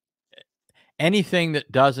anything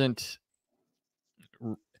that doesn't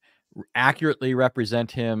accurately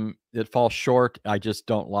represent him, that falls short, I just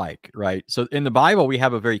don't like. Right. So in the Bible, we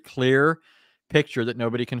have a very clear picture that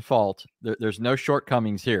nobody can fault. There's no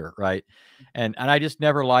shortcomings here. Right. And I just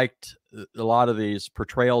never liked a lot of these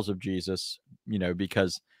portrayals of Jesus,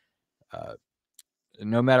 because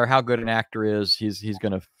no matter how good an actor is, he's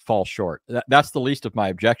going to fall short. That's the least of my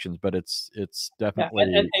objections, but it's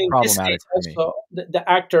definitely problematic for me. Also, the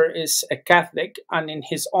actor is a Catholic, and in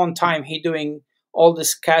his own time, he doing all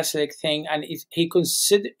this Catholic thing, and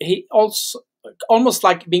he also almost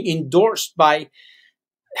like being endorsed by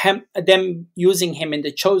them using him in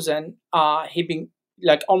The Chosen. He being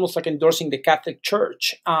like almost like endorsing the Catholic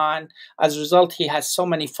Church, and as a result, he has so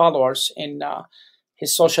many followers in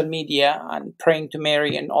his social media and praying to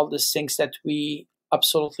Mary and all these things that we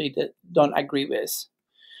absolutely don't agree with.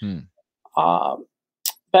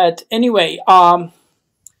 But anyway,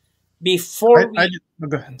 before we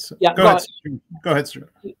go ahead. Sir. Yeah, go ahead. Sir. Go ahead, sir.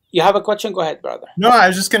 You have a question? Go ahead, brother. No, I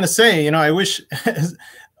was just going to say, I wish,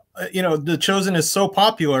 The Chosen is so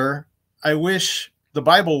popular. I wish the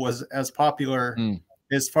Bible was as popular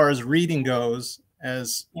as far as reading goes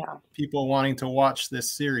as people wanting to watch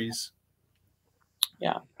this series.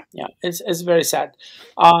 Yeah, it's very sad.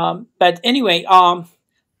 But anyway,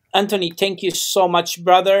 Anthony, thank you so much,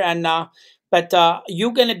 brother. And but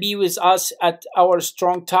you're gonna be with us at our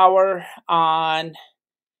strong tower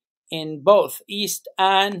in both East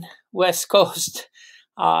and West Coast.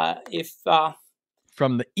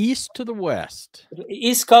 From the east to the west.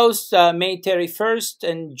 East Coast, May 31st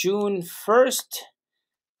and June 1st.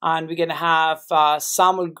 And we're going to have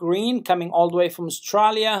Samuel Green coming all the way from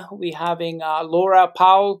Australia. We're having Laura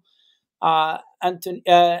Powell.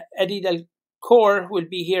 Eddie Del Cor will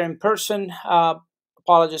be here in person.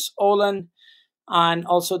 Apologist Olin. And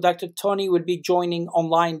also Dr. Tony will be joining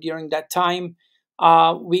online during that time.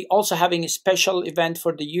 We also having a special event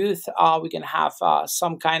for the youth. We're going to have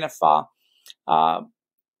some kind of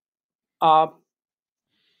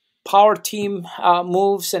power team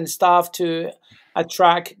moves and stuff to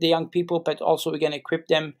attract the young people, but also we're going to equip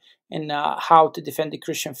them in how to defend the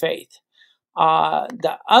Christian faith.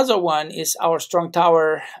 The other one is our Strong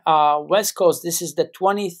Tower West Coast. This is the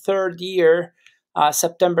 23rd year,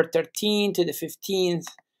 September 13th to the 15th.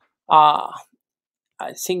 I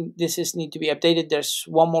think this is need to be updated. There's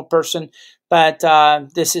one more person, but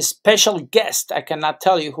this is special guest. I cannot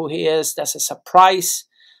tell you who he is. That's a surprise.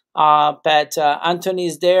 But Anthony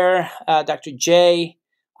is there. Dr. J.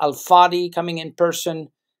 Al-Fadi coming in person.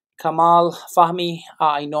 Kamal Fahmi.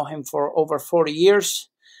 I know him for over 40 years.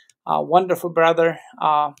 Wonderful brother.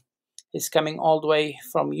 He's coming all the way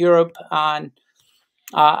from Europe. And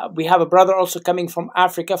we have a brother also coming from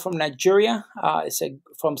Africa, from Nigeria. It's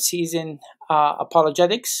from Season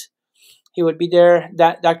Apologetics. He will be there.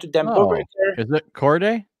 Dr. Dan Bobricker. Is it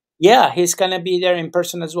Corday? Yeah, he's going to be there in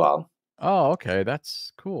person as well. Oh, okay.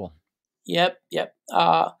 That's cool. Yep.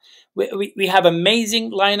 We have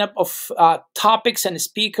amazing lineup of topics and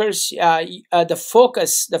speakers.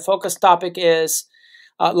 The focus topic is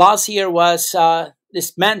last year was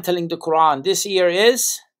dismantling the Qur'an. This year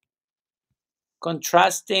is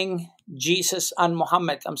contrasting Jesus and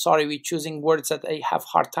Muhammad. I'm sorry, we're choosing words that I have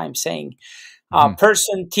hard time saying.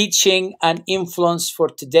 Person, teaching, and influence for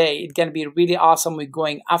today. It's going to be really awesome. We're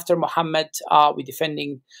going after Muhammad. We're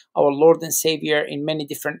defending our Lord and Savior in many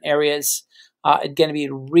different areas. It's going to be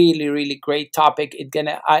a really, really great topic.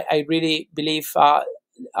 I really believe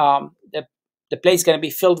the place is going to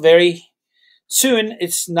be filled very soon.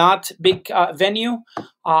 It's not big venue.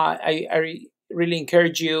 I really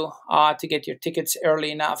encourage you to get your tickets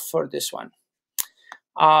early enough for this one.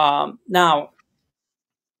 Now,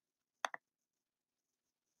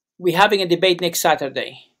 we're having a debate next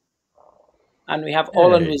Saturday, and we have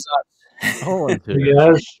Olin with us. Olin,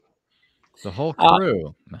 yes. The whole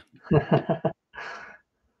crew.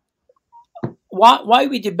 Why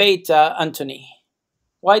we debate, Anthony?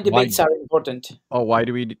 Why debates are important? Oh, why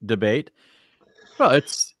do we debate? Well,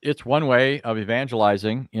 it's one way of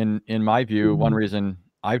evangelizing. In my view, one reason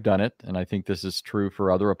I've done it, and I think this is true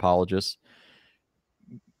for other apologists,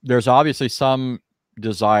 there's obviously some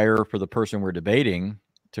desire for the person we're debating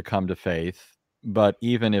to come to faith, but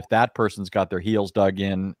even if that person's got their heels dug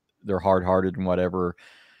in, they're hard-hearted and whatever,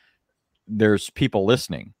 there's people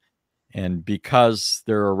listening. And because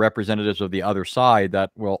there are representatives of the other side,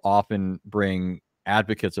 that will often bring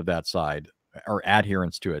advocates of that side or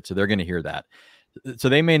adherents to it. So they're going to hear that. So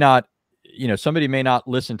they may not, somebody may not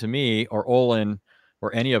listen to me or Olin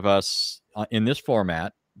or any of us in this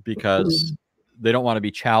format because they don't want to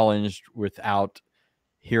be challenged without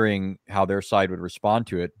hearing how their side would respond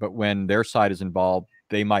to it. But when their side is involved,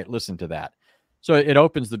 they might listen to that. So it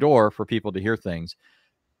opens the door for people to hear things.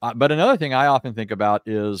 But another thing I often think about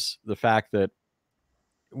is the fact that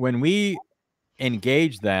when we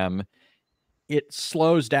engage them, it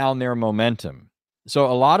slows down their momentum. So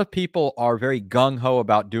a lot of people are very gung-ho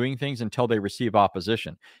about doing things until they receive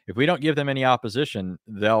opposition. If we don't give them any opposition,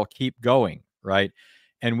 they'll keep going, right?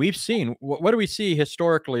 And we've seen, what do we see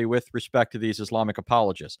historically with respect to these Islamic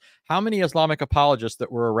apologists? How many Islamic apologists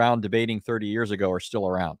that were around debating 30 years ago are still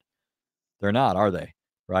around? They're not, are they?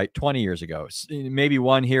 Right? 20 years ago, maybe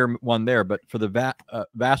one here, one there, but for the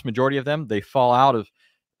vast majority of them, they fall out of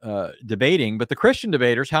debating. But the Christian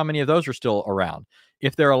debaters, how many of those are still around?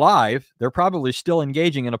 If they're alive, they're probably still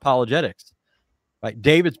engaging in apologetics. Right?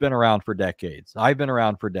 David's been around for decades. I've been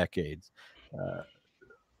around for decades.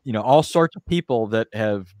 All sorts of people that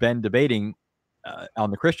have been debating on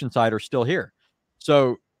the Christian side are still here.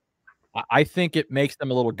 So I think it makes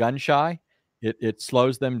them a little gun shy. It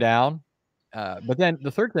slows them down. But then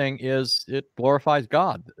the third thing is it glorifies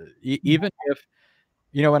God. Even if,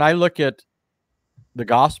 when I look at the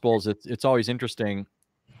Gospels, it's always interesting.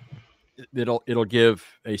 It'll give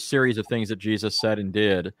a series of things that Jesus said and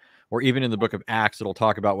did, or even in the book of Acts, it'll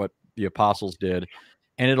talk about what the apostles did,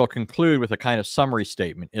 and it'll conclude with a kind of summary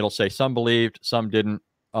statement. It'll say some believed, some didn't,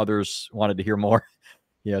 others wanted to hear more.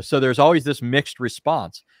 So there's always this mixed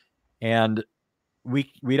response, and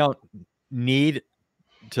we don't need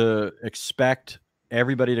to expect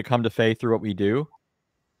everybody to come to faith through what we do,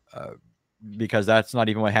 because that's not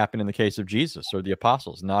even what happened in the case of Jesus or the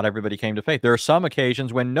apostles. Not everybody came to faith. There are some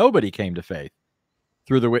occasions when nobody came to faith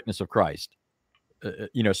through the witness of Christ.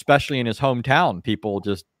 Especially in his hometown, people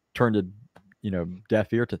just turned a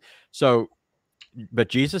deaf ear to. So, but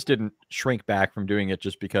Jesus didn't shrink back from doing it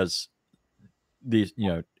just because these,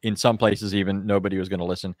 in some places even nobody was going to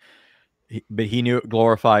listen. But he knew it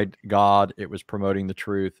glorified God. It was promoting the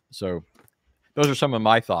truth. So those are some of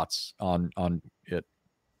my thoughts on it.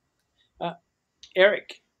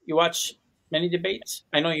 Eric, you watch many debates?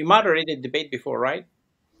 I know you moderated debate before, right?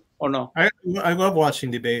 Or no? I love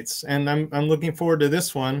watching debates, and I'm looking forward to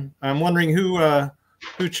this one. I'm wondering who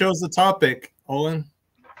chose the topic, Olin.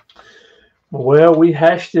 Well, we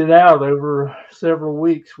hashed it out over several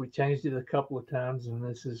weeks. We changed it a couple of times, and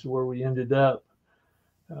this is where we ended up.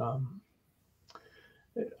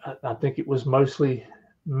 I think it was mostly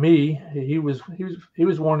me. He was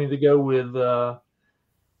wanting to go with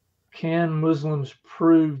can Muslims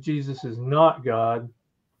prove Jesus is not God?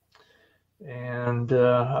 And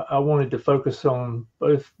I wanted to focus on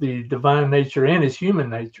both the divine nature and his human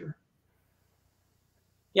nature.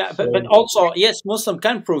 Yeah, but also, yes, Muslim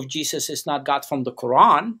can prove Jesus is not God from the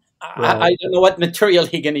Quran. Right. I don't know what material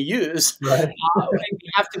he's going to use. Right. We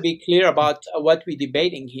have to be clear about what we're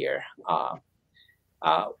debating here.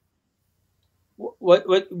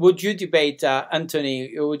 What would you debate,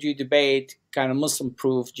 Anthony? Would you debate kind of Muslim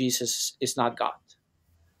proof Jesus is not God?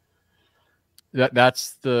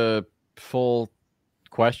 That's the full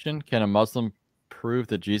question. Can a Muslim prove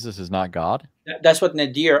that Jesus is not God? That's what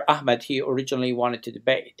Nadir Ahmed, he originally wanted to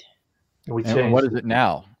debate. And what is it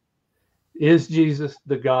now? Is Jesus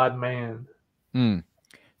the God-man?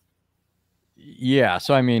 Yeah.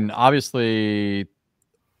 So, I mean, obviously,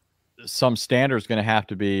 some standard is going to have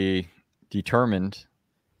to be determined.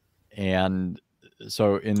 And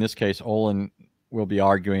so in this case, Olin will be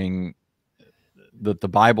arguing that the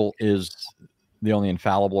Bible is the only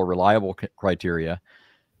infallible or reliable criteria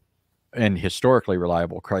and historically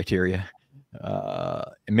reliable criteria.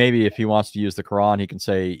 Maybe if he wants to use the Quran, he can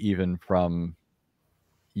say, even from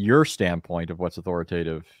your standpoint of what's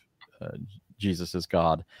authoritative, Jesus is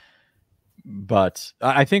God. But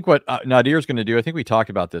I think what Nadir is going to do, I think we talked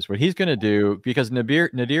about this, what he's going to do, because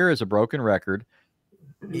Nadir is a broken record.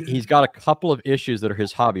 He's got a couple of issues that are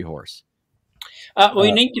his hobby horse.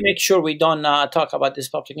 We need to make sure we don't talk about this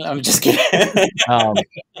publicly. I'm just kidding.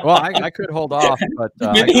 Well, I could hold off, but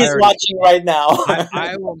maybe he's watching right now.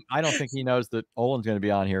 I don't think he knows that Olin's going to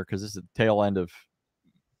be on here because this is the tail end of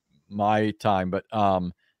my time. But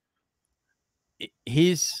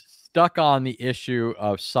he's stuck on the issue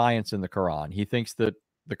of science in the Quran. He thinks that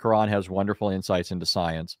the Quran has wonderful insights into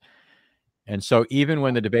science. And so even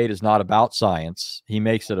when the debate is not about science, he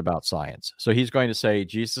makes it about science. So he's going to say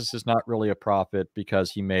Jesus is not really a prophet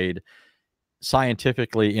because he made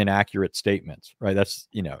scientifically inaccurate statements, right? That's,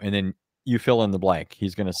 and then you fill in the blank.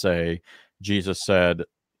 He's going to say Jesus said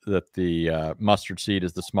that the mustard seed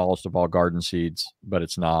is the smallest of all garden seeds, but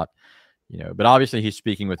it's not. But obviously he's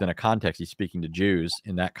speaking within a context. He's speaking to Jews.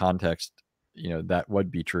 In that context, that would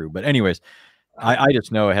be true. But anyways, I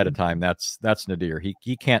just know ahead of time that's Nadir.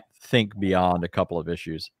 He can't think beyond a couple of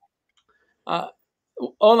issues.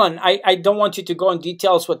 Olin, I don't want you to go in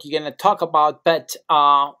details what you're going to talk about, but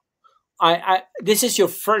this is your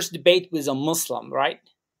first debate with a Muslim, right?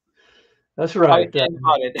 That's right.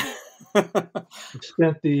 I've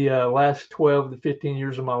spent the last 12 to 15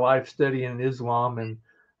 years of my life studying Islam, and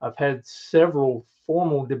I've had several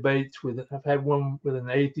formal debates I've had one with an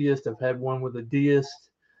atheist, I've had one with a deist,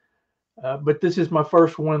 but this is my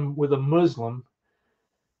first one with a Muslim.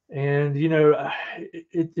 And,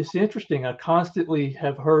 it's interesting. I constantly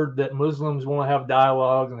have heard that Muslims want to have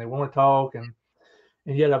dialogue and they want to talk, and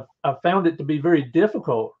yet I've found it to be very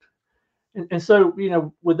difficult. And so,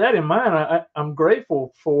 with that in mind, I'm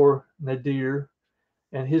grateful for Nadir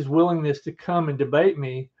and his willingness to come and debate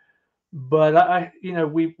me. But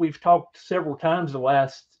we've talked several times the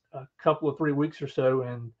last couple of 3 weeks or so,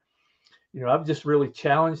 and I've just really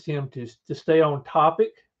challenged him to stay on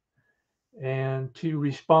topic and to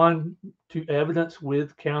respond to evidence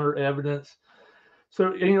with counter evidence.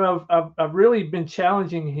 So, I've really been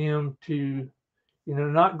challenging him to,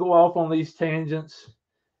 not go off on these tangents,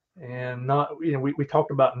 and not, we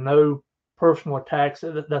talked about no personal attacks.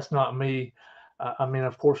 That's not me. I mean,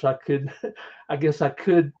 of course I could, I guess I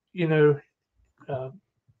could,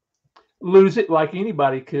 lose it like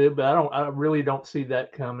anybody could, but I really don't see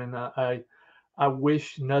that coming. I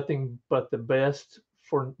wish nothing but the best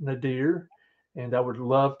for Nadir, and I would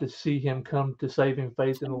love to see him come to saving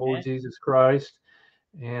faith in the Lord Jesus Christ.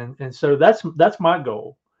 And so that's my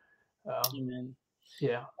goal. Amen.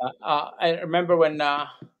 Yeah. I remember when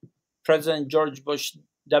President George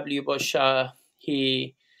W. Bush,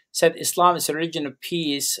 he said Islam is a religion of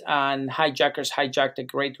peace and hijackers hijacked a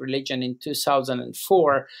great religion in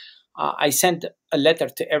 2004. I sent a letter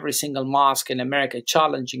to every single mosque in America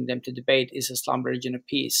challenging them to debate, is Islam a religion of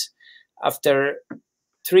peace? After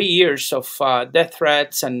 3 years of death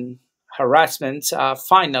threats and harassments,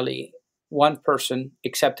 finally one person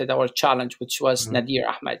accepted our challenge, which was Nadir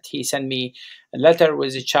Ahmed. He sent me a letter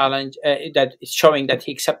with a challenge that is showing that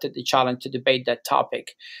he accepted the challenge to debate that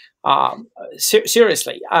topic.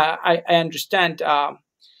 Seriously, I understand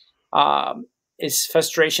his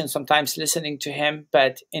frustration sometimes listening to him,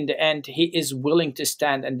 but in the end, he is willing to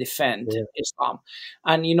stand and defend Islam.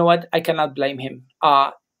 And you know what? I cannot blame him.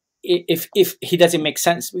 If he doesn't make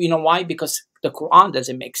sense, you know why? Because the Quran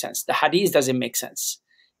doesn't make sense. The Hadith doesn't make sense.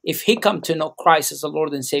 If he come to know Christ as the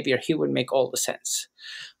Lord and Savior, he will make all the sense.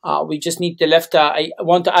 We just need the left. I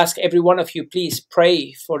want to ask every one of you, please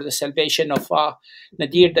pray for the salvation of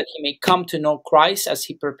Nadir, that he may come to know Christ as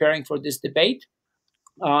he preparing for this debate.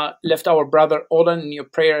 Left our brother Olan in your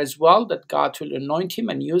prayer as well, that God will anoint him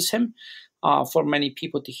and use him for many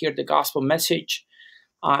people to hear the gospel message.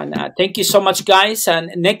 And thank you so much, guys.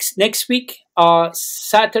 And next week,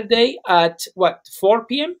 Saturday at what, 4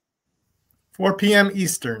 p.m.? 4 p.m.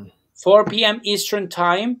 Eastern. 4 p.m. Eastern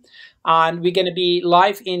time. And we're going to be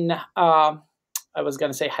live in, I was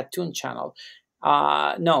going to say Hatun channel.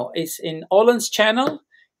 No, it's in Olan's channel,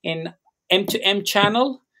 in M2M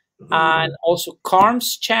channel, and also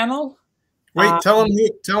Carm's channel. Wait, tell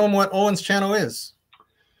him what Owen's channel is.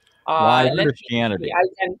 Why Christianity?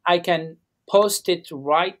 I can post it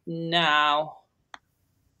right now.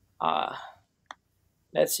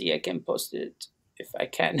 Let's see, I can post it if I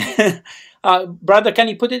can. Brother, can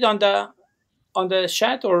you put it on the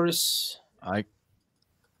chat, or is...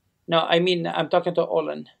 No, I mean, I'm talking to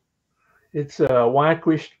Olan. It's Why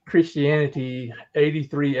Christianity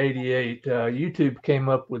 8388. YouTube came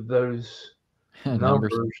up with those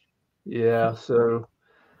numbers. Yeah, so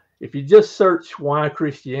if you just search Why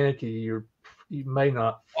Christianity, you may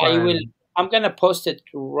not find... I'm gonna post it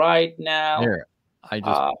right now. There, I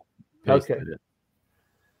just pasted it.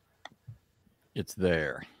 It's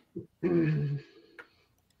there.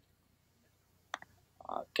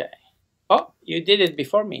 Okay. Oh, you did it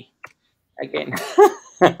before me again.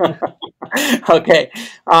 Okay.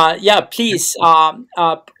 Yeah, please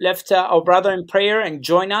left our brother in prayer and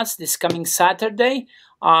join us this coming Saturday.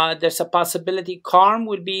 There's a possibility Carm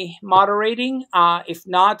will be moderating. If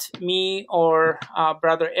not, me or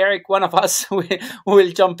Brother Eric, one of us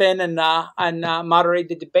will jump in and moderate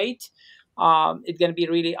the debate. It's going to be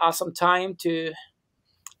a really awesome time to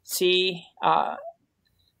see our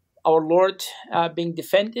Lord being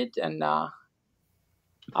defended, and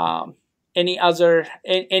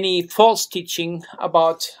any false teaching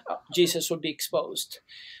about Jesus will be exposed.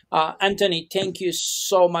 Anthony, thank you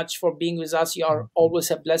so much for being with us. You are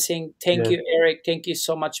always a blessing. Thank you, Eric. Thank you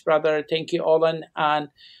so much, brother. Thank you, Olan. And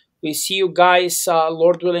we see you guys,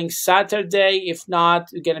 Lord willing, Saturday. If not,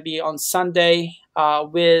 we're going to be on Sunday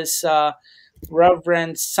with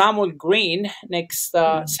Reverend Samuel Green next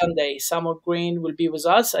Sunday. Samuel Green will be with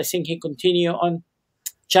us. I think he continue on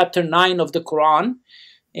chapter 9 of the Quran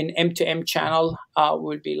in M2M channel.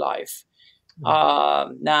 Will be live.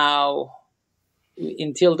 Now,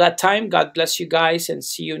 until that time, God bless you guys, and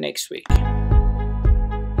see you next week.